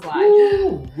gassing. I was like,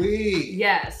 ooh-wee.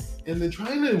 Yes. And then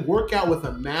trying to work out with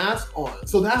a mask on.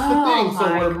 So that's the thing.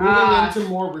 So we're moving into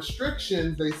more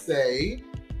restrictions, they say.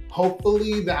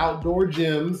 Hopefully the outdoor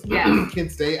gyms can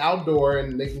stay outdoor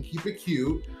and they can keep it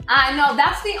cute. I know.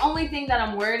 That's the only thing that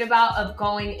I'm worried about of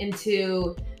going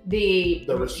into the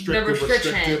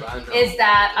restriction is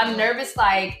that I'm nervous.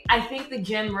 Like, I think the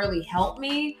gym really helped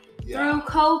me through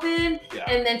COVID,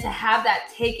 and then to have that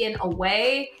taken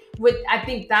away, I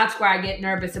think that's where I get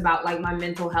nervous about, like, my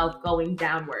mental health going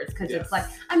downwards, because it's like,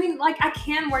 I mean, like, I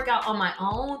can work out on my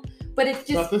own, but it's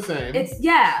just not the same. It's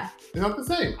not the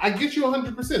same. I get you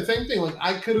 100%. Same thing. Like,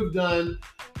 I could have done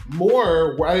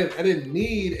more where I didn't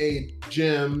need a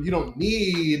gym. You don't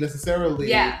need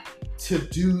necessarily to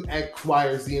do X, Y,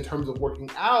 or Z in terms of working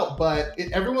out, but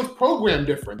everyone's programmed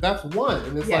different. That's one.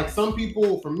 And it's like some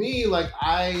people, for me, like,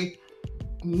 I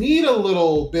need a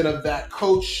little bit of that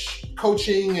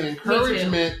coaching and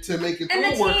encouragement to make it through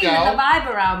a workout. And the team and the vibe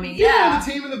around me. Yeah,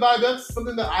 the team and the vibe, that's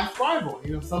something that I thrive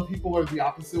on. Some people are the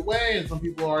opposite way and some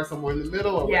people are somewhere in the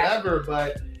middle or whatever,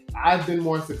 but I've been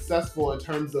more successful in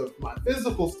terms of my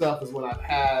physical stuff is when I've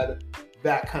had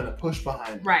that kind of push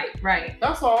behind me. Right.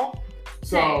 That's all.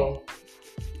 So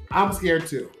I'm scared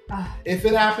too. If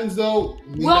it happens though,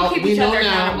 we'll keep each other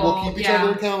accountable. We'll keep each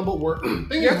other accountable.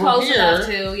 You're close enough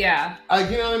too, you know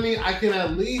what I mean? I can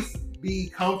at least be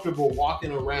comfortable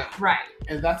walking around. Right.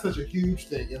 And that's such a huge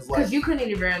thing. It's like, because you couldn't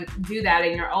even do that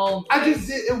in your old place. I just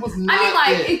did. It was not. I mean,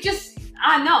 like, it just,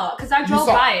 I know, because I drove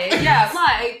by it. Yeah,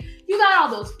 like, you got all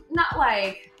those, not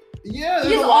like,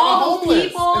 there's all those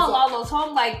people, all those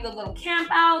home, like the little camp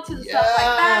outs and stuff like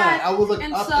that. I was like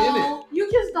and up so in it.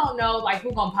 You just don't know, like,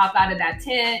 who's gonna pop out of that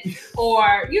tent,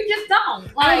 or you just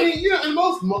don't. Like, I mean, and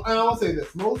I will say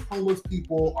this: most homeless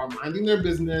people are minding their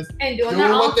business and doing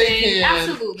their own thing,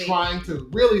 absolutely, trying to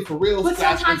really, for real. But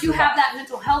sometimes you have that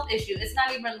mental health issue. It's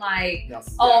not even like,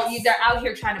 they're out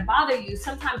here trying to bother you.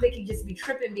 Sometimes they can just be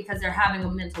tripping because they're having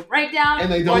a mental breakdown,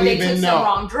 and they don't even took know some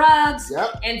wrong drugs,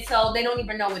 and so they don't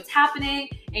even know what's happening,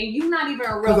 and you're not even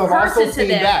a real person to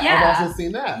them. I've also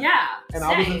seen that. Yeah. And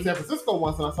I was in San Francisco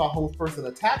once and I saw a homeless person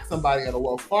attack somebody at a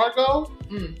Wells Fargo.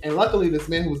 And luckily this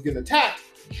man who was getting attacked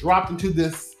dropped into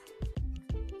this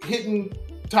hidden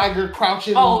tiger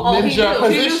crouching ninja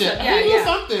position. He knew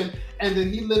something. And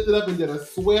then he lifted up and did a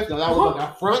swift, and that was like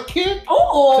a front kick to this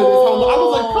homeless. I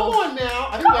was like, come on now.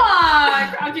 Come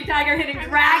on, crouching tiger hitting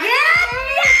dragon.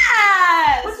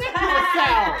 Yes. What's that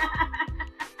sound?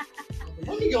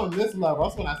 Let me go on this level.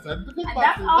 That's when I started to think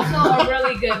about it. That's also a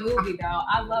really good movie, though.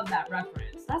 I love that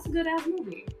reference. That's a good ass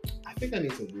movie. I think I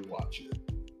need to rewatch it.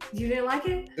 You didn't like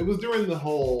it? It was during the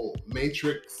whole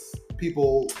Matrix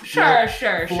people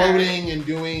floating and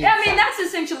doing. I mean, that's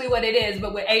essentially what it is,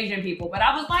 but with Asian people. But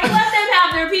I was like, let them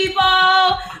have their people.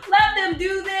 Let them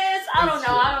do this. I don't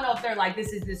know. I don't know if they're like,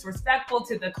 this is disrespectful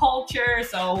to the culture.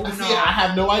 So I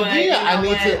have no idea.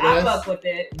 I fuck with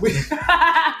it.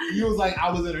 You was like, I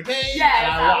was entertained.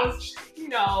 Yeah, I watched.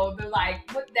 The like,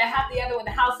 the other one,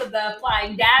 the House of the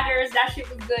Flying Daggers. That shit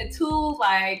was good too.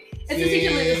 Like, it's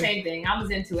essentially the same thing. I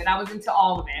was into it. I was into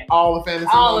all of it. All the fantasy.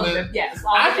 All of it. Yes.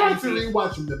 I tried to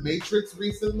rewatch The Matrix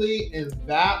recently, and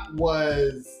that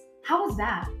was. How was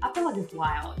that? I feel like it's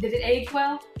wild. Did it age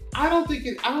well? I don't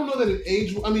know that it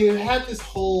aged. I mean, it had this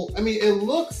whole. I mean, it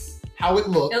looks how it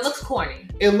looks. It looks corny.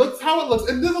 It looks how it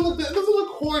looks. It doesn't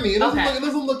look corny. It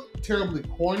doesn't look terribly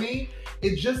corny.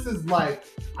 It just is like,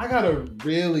 I gotta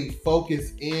really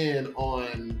focus in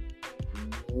on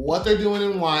what they're doing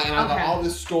and why, and I got all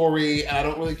this story, and I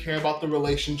don't really care about the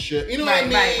relationship. You know what I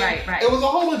mean? Right. It was a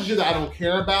whole bunch of shit that I don't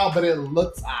care about, but it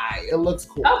looks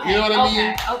cool. Okay, you know what I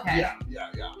mean? Okay. Yeah.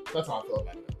 That's how I feel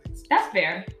about it, at least. That's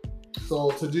fair.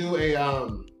 So to do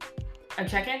a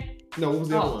check-in? No, what was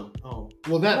the other one? Oh,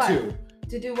 well, that too.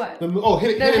 To do what?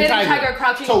 Hidden Tiger.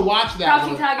 Crouching. To watch that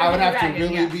Crouching one, Tiger, I would have Dragon, to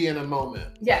really be in a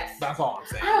moment. Yes. That's all I'm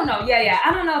saying. I don't know. Yeah.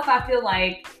 I don't know if I feel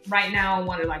like right now I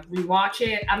want to like rewatch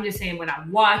it. I'm just saying when I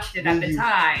watched it at the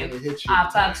time, I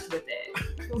fucked with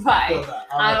it. Right.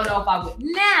 I don't know if I would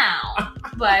now,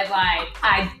 but like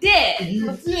I did.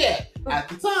 You did at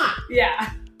the time.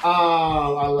 Yeah.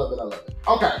 I love it.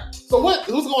 Okay, so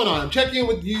who's going on? Check in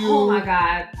with you. Oh my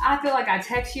God, I feel like I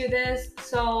text you this.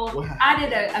 So I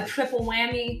did a triple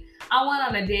whammy. I went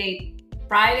on a date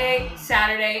Friday,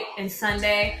 Saturday, and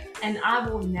Sunday, and I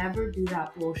will never do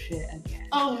that bullshit again.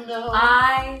 Oh no.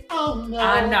 I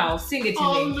know. Sing it to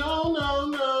me. No.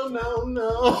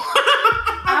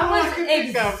 I was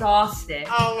exhausted.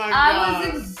 Oh my God. I was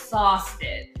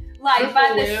exhausted. Like triple by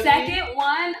the whammy? Second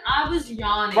one, I was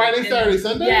yawning. Friday, Saturday,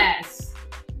 Sunday? Yes.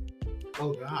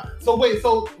 Oh God. So wait,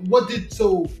 did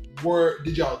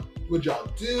y'all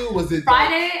do? Was it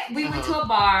Friday we went to a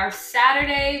bar.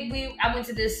 Saturday I went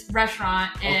to this restaurant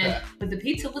but the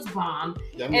pizza was bomb.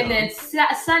 Yum, and then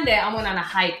Sunday I went on a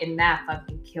hike and that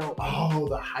fucking killed me. Oh,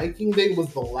 the hiking date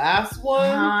was the last one?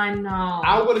 I know.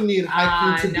 I would have needed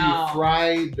hiking to be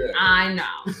Friday. I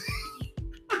know.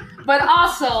 But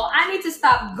also, I need to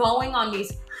stop going on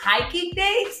these hiking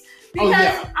dates because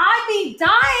I be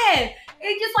dying.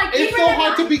 It's just like it's so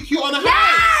hard to be cute on a hike.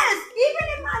 Yes, even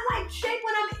in my like shape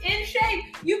when I'm in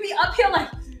shape, you be up here like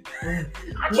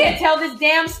I can't tell this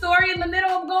damn story in the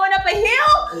middle of going up a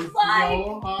hill. It's like,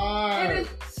 so hard. It is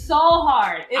so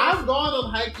hard. I've gone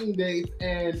on hiking dates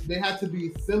and they had to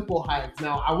be simple hikes.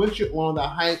 Now I went on that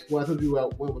hike where I told you I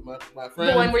went with my friend.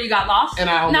 The one where you got lost? And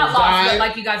I almost not lost, died. but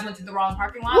like you guys went to the wrong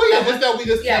parking lot? Well, yeah, just that we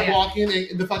just kept walking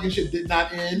and the fucking shit did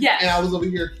not end. Yes. And I was over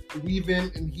here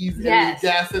weaving and he's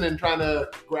gassing and trying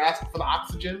to grasp for the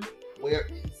oxygen. Where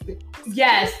is the oxygen?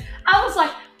 Yes. I was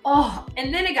like, oh,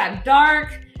 and then it got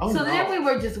dark. Oh, so then we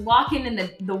were just walking in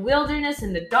the wilderness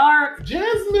in the dark.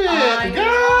 Jasmine, I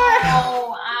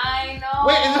know.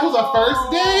 Wait, and it was a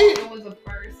first date? It was a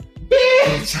first.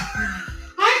 Bitch,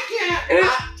 I can't.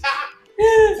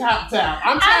 Tap.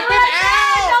 I'm tapping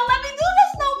out. Don't let me do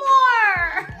this no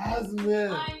more.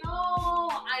 Jasmine. I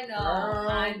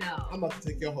know. I'm about to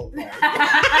take your whole card.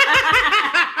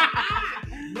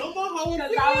 No more hoeing.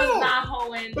 Because I was not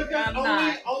hoeing. Because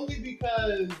only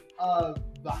because of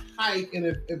the hike, and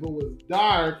if it was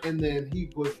dark, and then he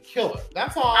was killer.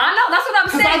 That's all. I know. That's what I'm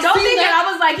saying. Don't think that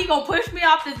I was like, he gonna push me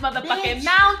off this motherfucking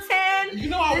mountain. You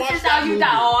know I watched This is that how you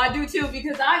die. Oh, I do too,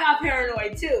 because I got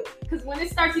paranoid too. Because when it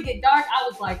starts to get dark, I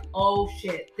was like, oh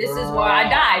shit, this is where I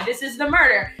died. This is the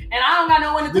murder, and I don't got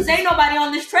no one because ain't nobody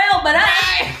on this trail but us.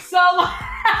 So,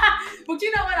 but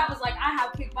you know what? I was like, I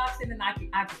have kickboxing and I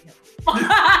can kill him.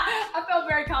 I felt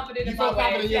very confident in my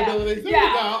way. The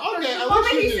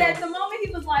moment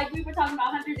he was like, we were talking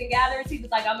about hunters and gatherers, he was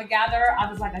like, I'm a gatherer. I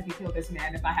was like, I can kill this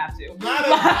man if I have to.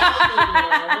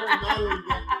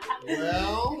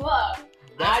 Well, look.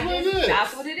 That's what it is.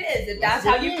 That's what it is. If that's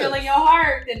how you feel in your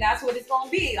heart, then that's what it's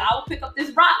gonna be. I will pick up this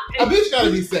rock. A bitch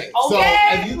gotta be safe.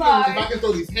 Okay, so if I can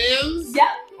throw these hands, yep.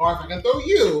 Or if I can throw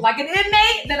you like an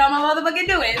inmate, then I'm a motherfucking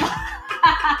do it.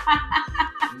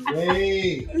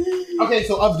 Wait. Okay,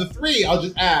 so of the three, I'll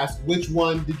just ask, which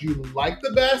one did you like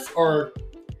the best, or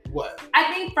what?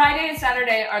 I think Friday and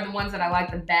Saturday are the ones that I like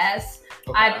the best.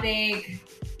 Okay. I think.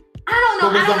 I don't know.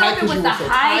 I don't know if it was the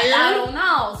height. I don't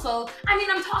know. So, I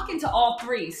mean, I'm talking to all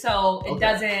three, so it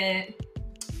doesn't.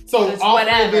 So, all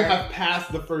three of them have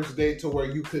passed the first date to where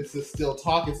you could still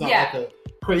talk. It's not like a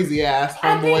crazy ass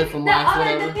homeboy from last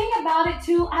whatever. The thing about it,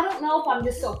 too, I don't know if I'm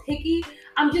just so picky.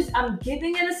 I'm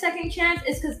giving it a second chance.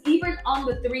 It's because even on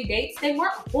the 3 dates, they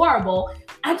weren't horrible.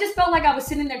 I just felt like I was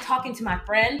sitting there talking to my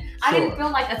friend. Sure. I didn't feel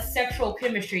like a sexual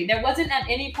chemistry. There wasn't at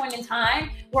any point in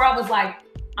time where I was like,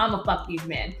 I'm gonna fuck these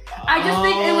men. I just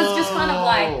think it was just kind of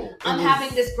like, I'm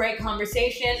having this great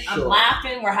conversation. Sure. I'm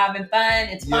laughing. We're having fun.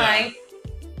 It's fine.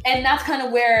 And that's kind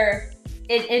of where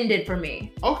it ended for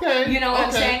me. Okay. You know what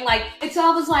I'm saying? Like, it's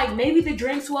always like, maybe the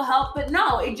drinks will help, but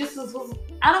no, it just was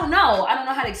I don't know. I don't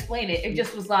know how to explain it. It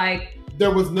just was like,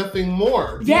 there was nothing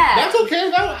more. Yeah. That's okay.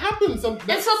 That happens. And so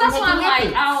that's why I'm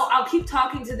like, I'll keep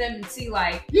talking to them and see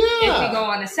like, if we go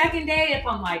on a second date, if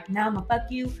I'm like, now I'm gonna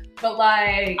fuck you. But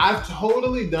like, I've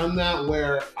totally done that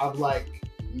where I've like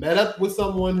met up with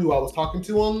someone who I was talking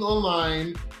to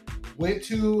online, went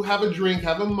to have a drink,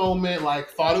 have a moment,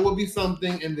 like thought it would be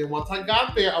something. And then once I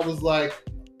got there, I was like,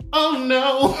 oh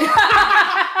no.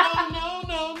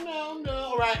 Oh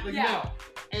no. Right? Like, no.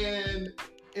 And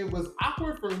it was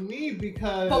awkward for me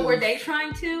because. But were they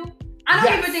trying to? I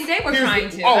don't even think they were trying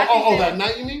to. That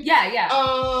night you mean? Yeah.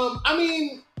 I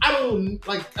mean, I don't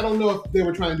know if they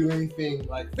were trying to do anything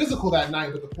like physical that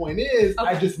night, but the point is,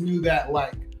 I just knew that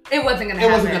like it wasn't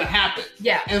gonna happen.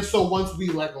 Yeah. And so once we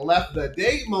like left the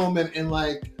date moment and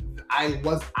like I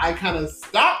kind of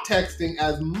stopped texting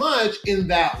as much in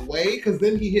that way because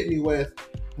then he hit me with,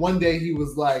 one day he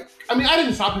was like, I mean, I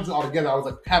didn't stop it altogether. I was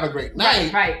like, have a great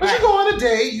night. Right. But you go on a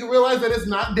date, you realize that it's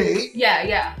not date.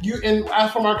 Yeah. And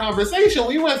as from our conversation,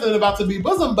 we wasn't about to be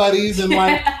bosom buddies, and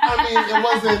like, I mean, it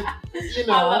wasn't, you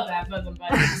know. I love that, bosom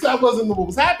buddies. So that wasn't what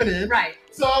was happening. Right.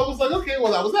 So I was like, okay,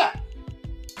 well, that was that.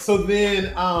 So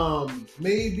then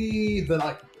maybe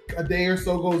a day or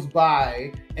so goes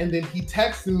by, and then he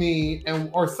texts me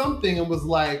or something and was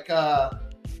like,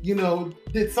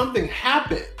 did something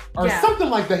happen? Or something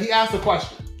like that. He asked a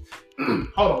question.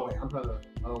 Hold on, wait. I'm trying to.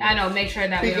 I know. Make sure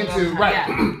that we don't go. Right.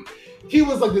 Yeah. He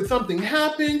was like, did something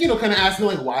happen? Kind of asking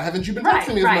like, why haven't you been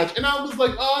texting me as much? And I was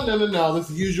like, oh, no.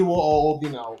 This usual old,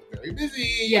 very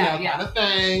busy, kind of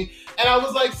thing. And I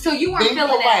was like, so you weren't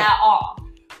feeling it at all?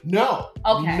 No.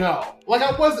 Okay. No. Like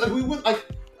I was.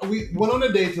 We went on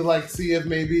a date to see if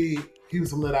maybe he was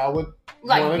something that I would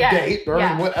want to date or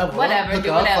whatever.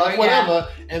 Whatever.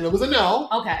 And it was a no.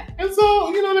 Okay. And so,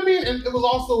 you know what I mean? And it was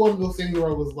also one of those things where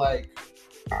it was like,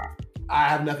 I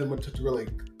have nothing to really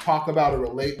talk about or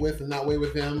relate with in that way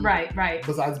with him. Right.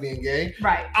 Besides being gay.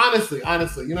 Right. Honestly,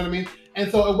 you know what I mean?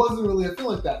 And so it wasn't really a thing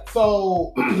like that.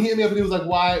 So he hit me up and he was like,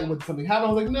 why? Would something happen?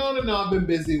 I was like, no, I've been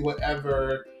busy,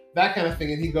 whatever. That kind of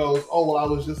thing. And he goes, oh, well, I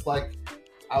was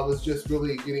just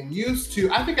really getting used to,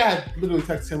 I think I had literally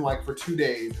texted him for 2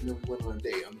 days and then we went on a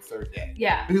date on the third day.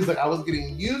 Yeah. And he was like, I was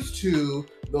getting used to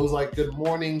those good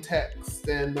morning texts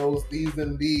and those these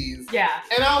and these. Yeah.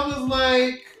 And I was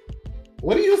like,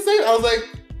 what do you say? I was like,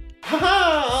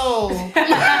 haha, oh. No,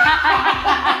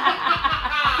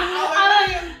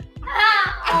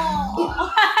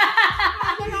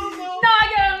 I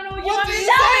don't know what you want me to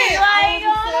tell me.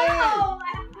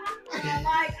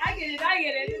 I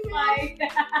get it. It's like...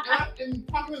 and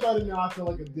talking about it now, I feel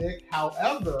like a dick.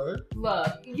 However... Look,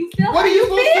 you feel what how are you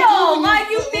feel. You feel when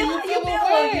you feel.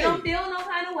 You don't feel no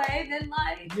kind of way, then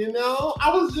I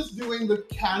was just doing the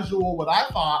casual, what I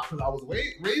thought, because I was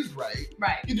raised right.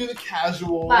 Right. You do the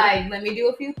casual... let me do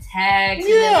a few texts.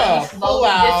 Yeah. And then slowly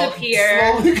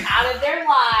disappear out of their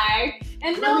life.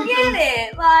 And they'll get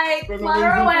it.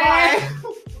 Flutter away.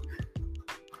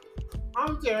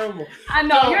 I'm terrible. I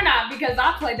know you're not, because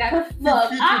I played that.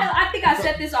 Look, I think I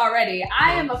said this already.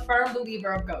 I am a firm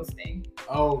believer of ghosting.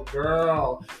 Oh,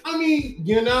 girl. I mean,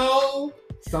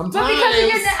 sometimes. But because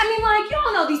you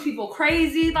don't know these people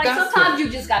crazy. Sometimes you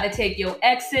just gotta take your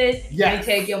exit. Yes. And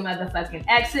take your motherfucking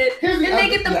exit. And they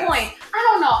get the point.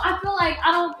 I don't know. I feel like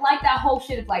I don't like that whole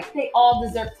shit of they all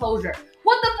deserve closure.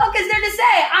 What the fuck is there to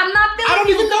say? I'm not feeling I don't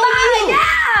even know you.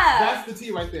 Yeah. That's the tea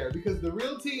right there. Because the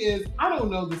real tea is, I don't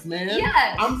know this man.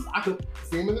 Yes. I could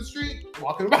see him in the street,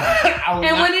 walking about.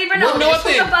 Wouldn't even know who the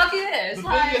fuck he is. The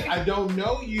thing is, I don't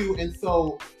know you. And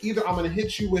so either I'm going to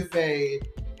hit you with a,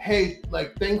 hey,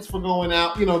 thanks for going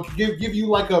out, give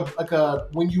you a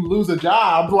when you lose a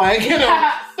job, thank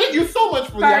you so much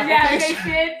for the application.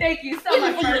 Yeah, thank you so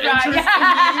much for your your interest in me.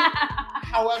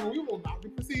 However, we will not be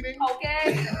proceeding.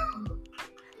 Okay.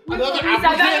 Another I was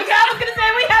gonna say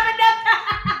we haven't done that.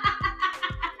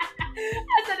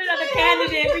 I said another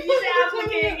candidate, but you said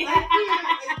applicant.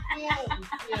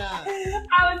 Yeah.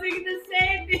 I was thinking the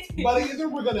same thing. But either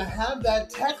we're gonna have that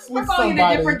text with somebody. We're going in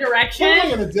a different direction. We're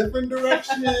going in a different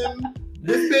direction.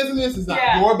 This business is not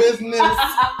your business.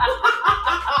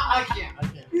 I can't.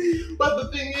 But the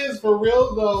thing is, for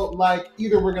real though,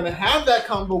 either we're gonna have that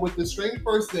convo with the strange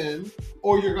person,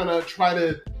 or you're gonna try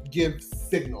to give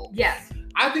signals. Yes.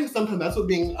 I think sometimes that's what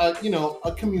being a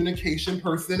communication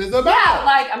person is about.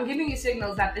 Yeah, I'm giving you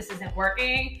signals that this isn't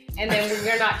working, and then when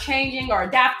you're not changing or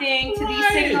adapting to these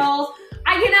signals,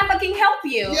 I cannot fucking help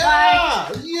you. Yeah.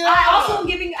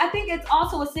 I think it's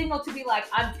also a signal to be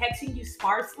I'm texting you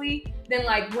sparsely than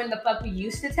when the fuck we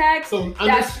used to text. So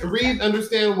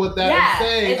understand what that is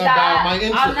saying about my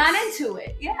interest. I'm not into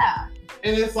it. Yeah.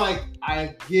 And it's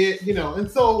I get,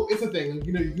 and so it's a thing,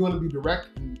 you want to be direct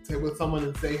with someone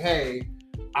and say, hey,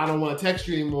 I don't want to text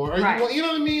you anymore. Or you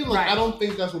know what I mean? I don't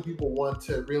think that's what people want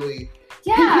to really.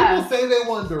 Yeah. People say they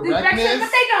want directness.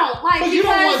 But they don't. But you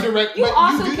don't want direct. You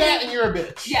do that and you're a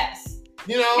bitch. Yes.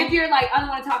 If you're I don't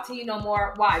want to talk to you no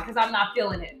more. Why? Because I'm not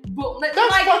feeling it. But that's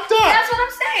fucked up. That's what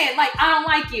I'm saying. I don't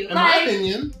like you. In my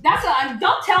opinion. That's what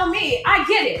don't tell me. I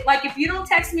get it. If you don't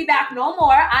text me back no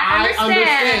more, I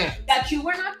understand that you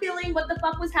were not feeling what the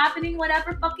fuck was happening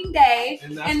whatever fucking day.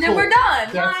 And then we're done.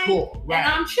 That's cool. Right.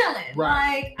 And I'm chilling.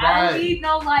 Right. I don't need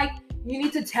no you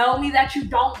need to tell me that you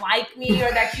don't like me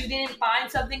or that you didn't find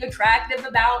something attractive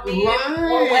about me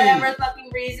or whatever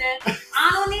fucking reason. I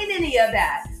don't need any of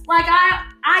that.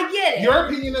 I get it. Your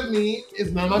opinion of me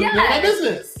is none of my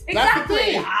business.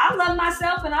 Exactly. I love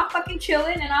myself and I'm fucking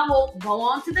chilling and I will go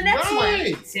on to the next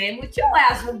one. Same with your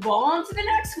ass. We'll go on to the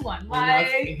next one.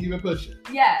 Like, and keep it pushing.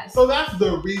 Yes. So that's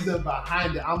the reason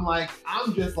behind it.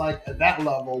 I'm just like at that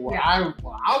level where I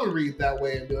would read that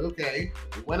way and be like, okay,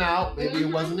 it went out, maybe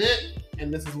it wasn't it,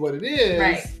 and this is what it is.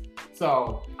 Right.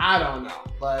 So I don't know.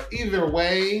 But either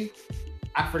way,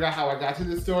 I forgot how I got to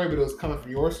this story, but it was coming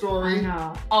from your story. I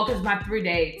know. Oh, because my 3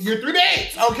 dates. Your 3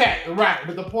 dates. Okay, right.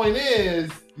 But the point is,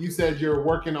 you said you're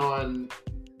working on,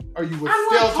 or you would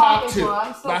still talk to.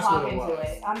 I'm still talking to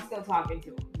it. I'm still talking to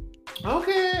him.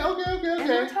 Okay. Am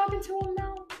I talking to him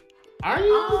now? Are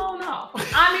you? Oh no.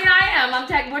 I mean, I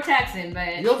am. We're texting,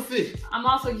 but you'll see. I'm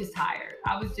also just tired.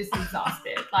 I was just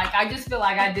exhausted. Like, I just feel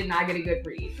like I did not get a good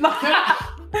read.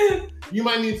 You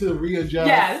might need to readjust.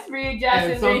 Yes,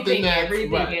 readjust and rethink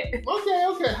it.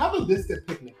 Okay. Have a distant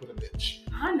picnic with a bitch.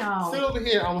 I know. Sit over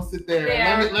here. I'm gonna sit there.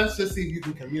 And let's just see if you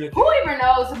can communicate. Who even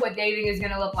knows what dating is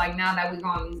gonna look like now that we're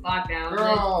on these lockdowns?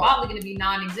 Girl. It's probably gonna be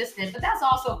non-existent, but that's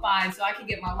also fine. So I can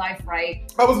get my life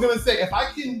right. I was gonna say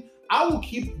I will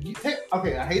keep.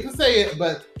 Okay, I hate to say it,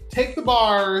 but take the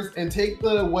bars and take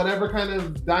the whatever kind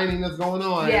of dining that's going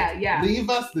on. Yeah. Leave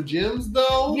us the gyms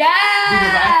though. Yes.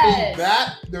 Because I think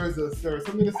that there's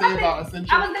something to say about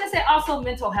essential. I was gonna say also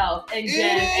mental health and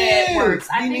gym. It works.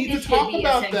 I think need to talk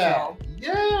about that.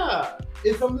 Yeah,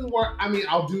 it's something where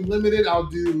I'll do limited. I'll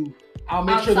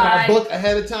make sure that I book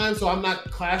ahead of time so I'm not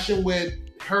clashing with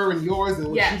her and yours and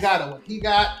what she got and what he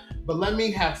got. But let me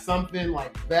have something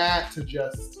like that to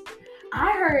just.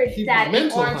 I heard that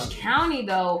in Orange County,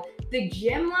 though, the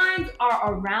gym lines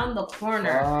are around the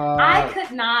corner. I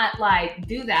could not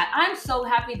do that. I'm so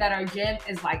happy that our gym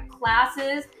is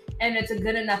classes and it's a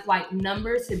good enough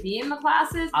number to be in the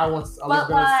classes. I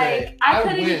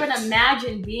couldn't even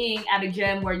imagine being at a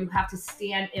gym where you have to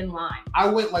stand in line. I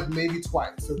went maybe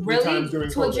twice or 3 times during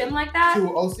COVID. To a gym like that? To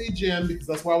an OC gym because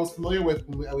that's what I was familiar with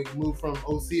when we moved from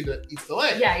OC to East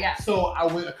LA. Yeah. So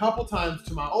I went a couple times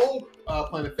to my old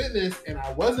Planet Fitness and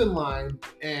I was in line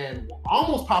and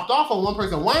almost popped off on one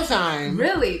person one time.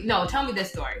 Really? No, tell me this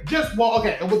story.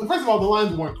 Okay. Well, first of all, the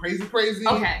lines weren't crazy.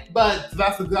 Okay. But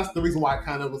that's the reason why I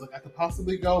kind of was I could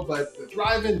possibly go, but the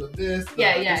driving, to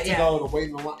go, the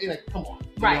waiting in line, come on.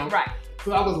 Right. So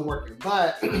that wasn't working.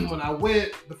 But when I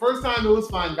went, the first time it was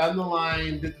fine, got in the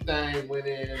line, did the thing, went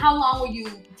in. How long were you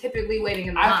typically waiting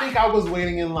in line? I think I was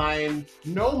waiting in line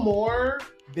no more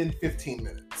than 15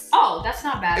 minutes. Oh, that's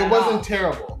not bad. It wasn't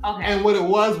terrible. Okay. And what it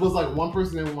was one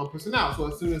person in, one person out.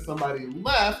 So as soon as somebody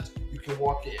left, you can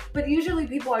walk in. But usually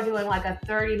people are doing a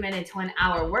 30-minute to an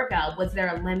hour workout. Was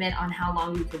there a limit on how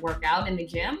long you could work out in the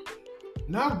gym?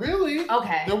 Not really.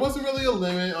 Okay. There wasn't really a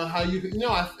limit on how you could, and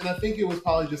I think it was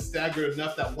probably just staggered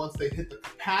enough that once they hit the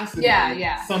capacity,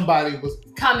 somebody was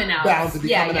coming out. Bound to be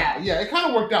coming out. Yeah, it kind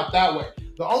of worked out that way.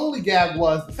 The only gag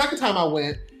was the second time I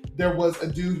went, there was a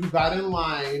dude who got in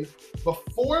line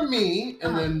before me,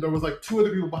 and then there was 2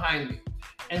 other people behind me.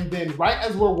 And then right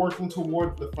as we're working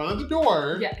towards the front of the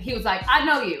door, he was like, "I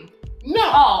know you."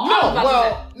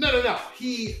 No.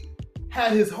 He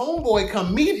had his homeboy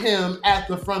come meet him at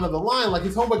the front of the line.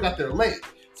 His homeboy got there late.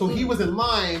 So he was in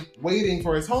line waiting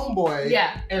for his homeboy.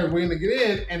 Yeah. And waiting to get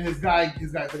in. And the guy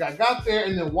got there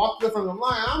and then walked to the front of the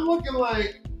line. I'm looking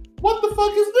what the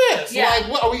fuck is this? Yeah.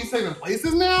 What are we saving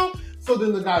places now? So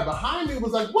then the guy behind me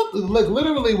was what?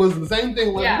 Literally was the same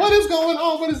thing. What is going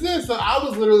on? What is this? So I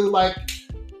was literally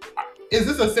is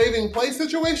this a saving place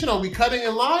situation? Are we cutting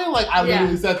in line? I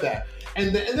literally said that.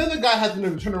 And then the guy had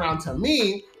to turn around to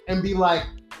me and be like,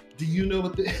 "Do you know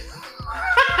what this?"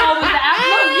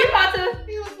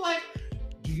 He was like,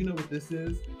 "Do you know what this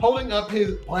is?" Holding up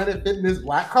his Planet Fitness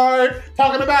black card,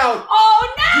 talking about.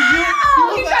 Oh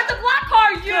no! He got the black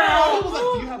card, He was like,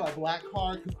 "Do you have a black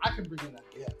card? Because I can bring in a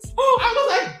guest." I was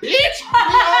like, "Bitch, we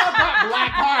all got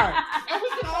black cards, and we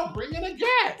can all bring in a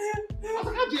guest." I was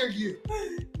like, "How dare you?"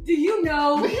 Do you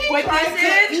know what this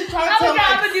is? I'm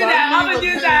gonna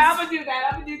do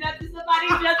that to somebody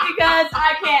just because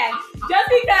I can. Just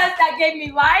because that gave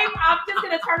me life, I'm just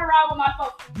gonna turn around with my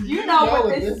phone. Do you know what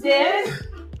this is?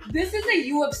 This is a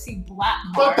UFC black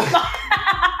card.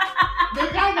 The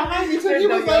guy behind me too, he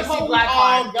was like, "Oh, we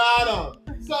all got him."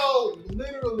 So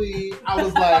literally, I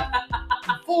was like,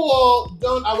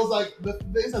 I was like,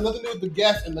 this has nothing to do with the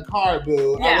guest in the car,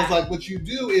 boo. Yeah. I was like, what you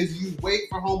do is you wait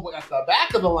for homeboy at the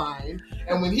back of the line,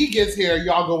 and when he gets here,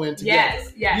 y'all go in together.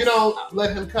 Yes. You don't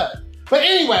let him cut. But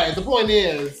anyway, the point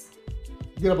is,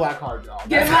 get a black card, y'all.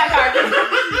 Get a black card.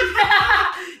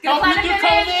 Help you through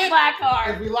COVID. black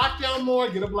card. If we lock down more,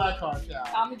 get a black card, child.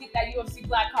 I'm gonna get that UFC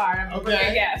black card. I'm gonna bring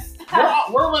a guest.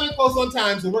 We're running close on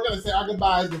time, so we're gonna say our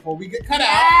goodbyes before we get cut out.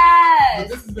 Yes. But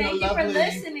this has been Thank you for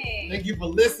listening. Thank you for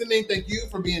listening. Thank you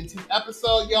for being 10th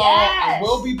episode, y'all. Yes. And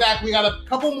we'll be back. We got a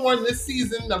couple more this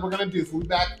season that we're gonna do. So we'll be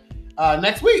back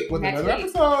next week with another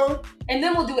episode. And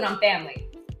then we'll do it on family.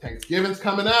 Thanksgiving's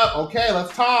coming up. Okay,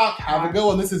 let's talk. Have a good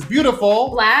one. This is Beautiful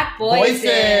Black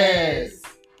Voices.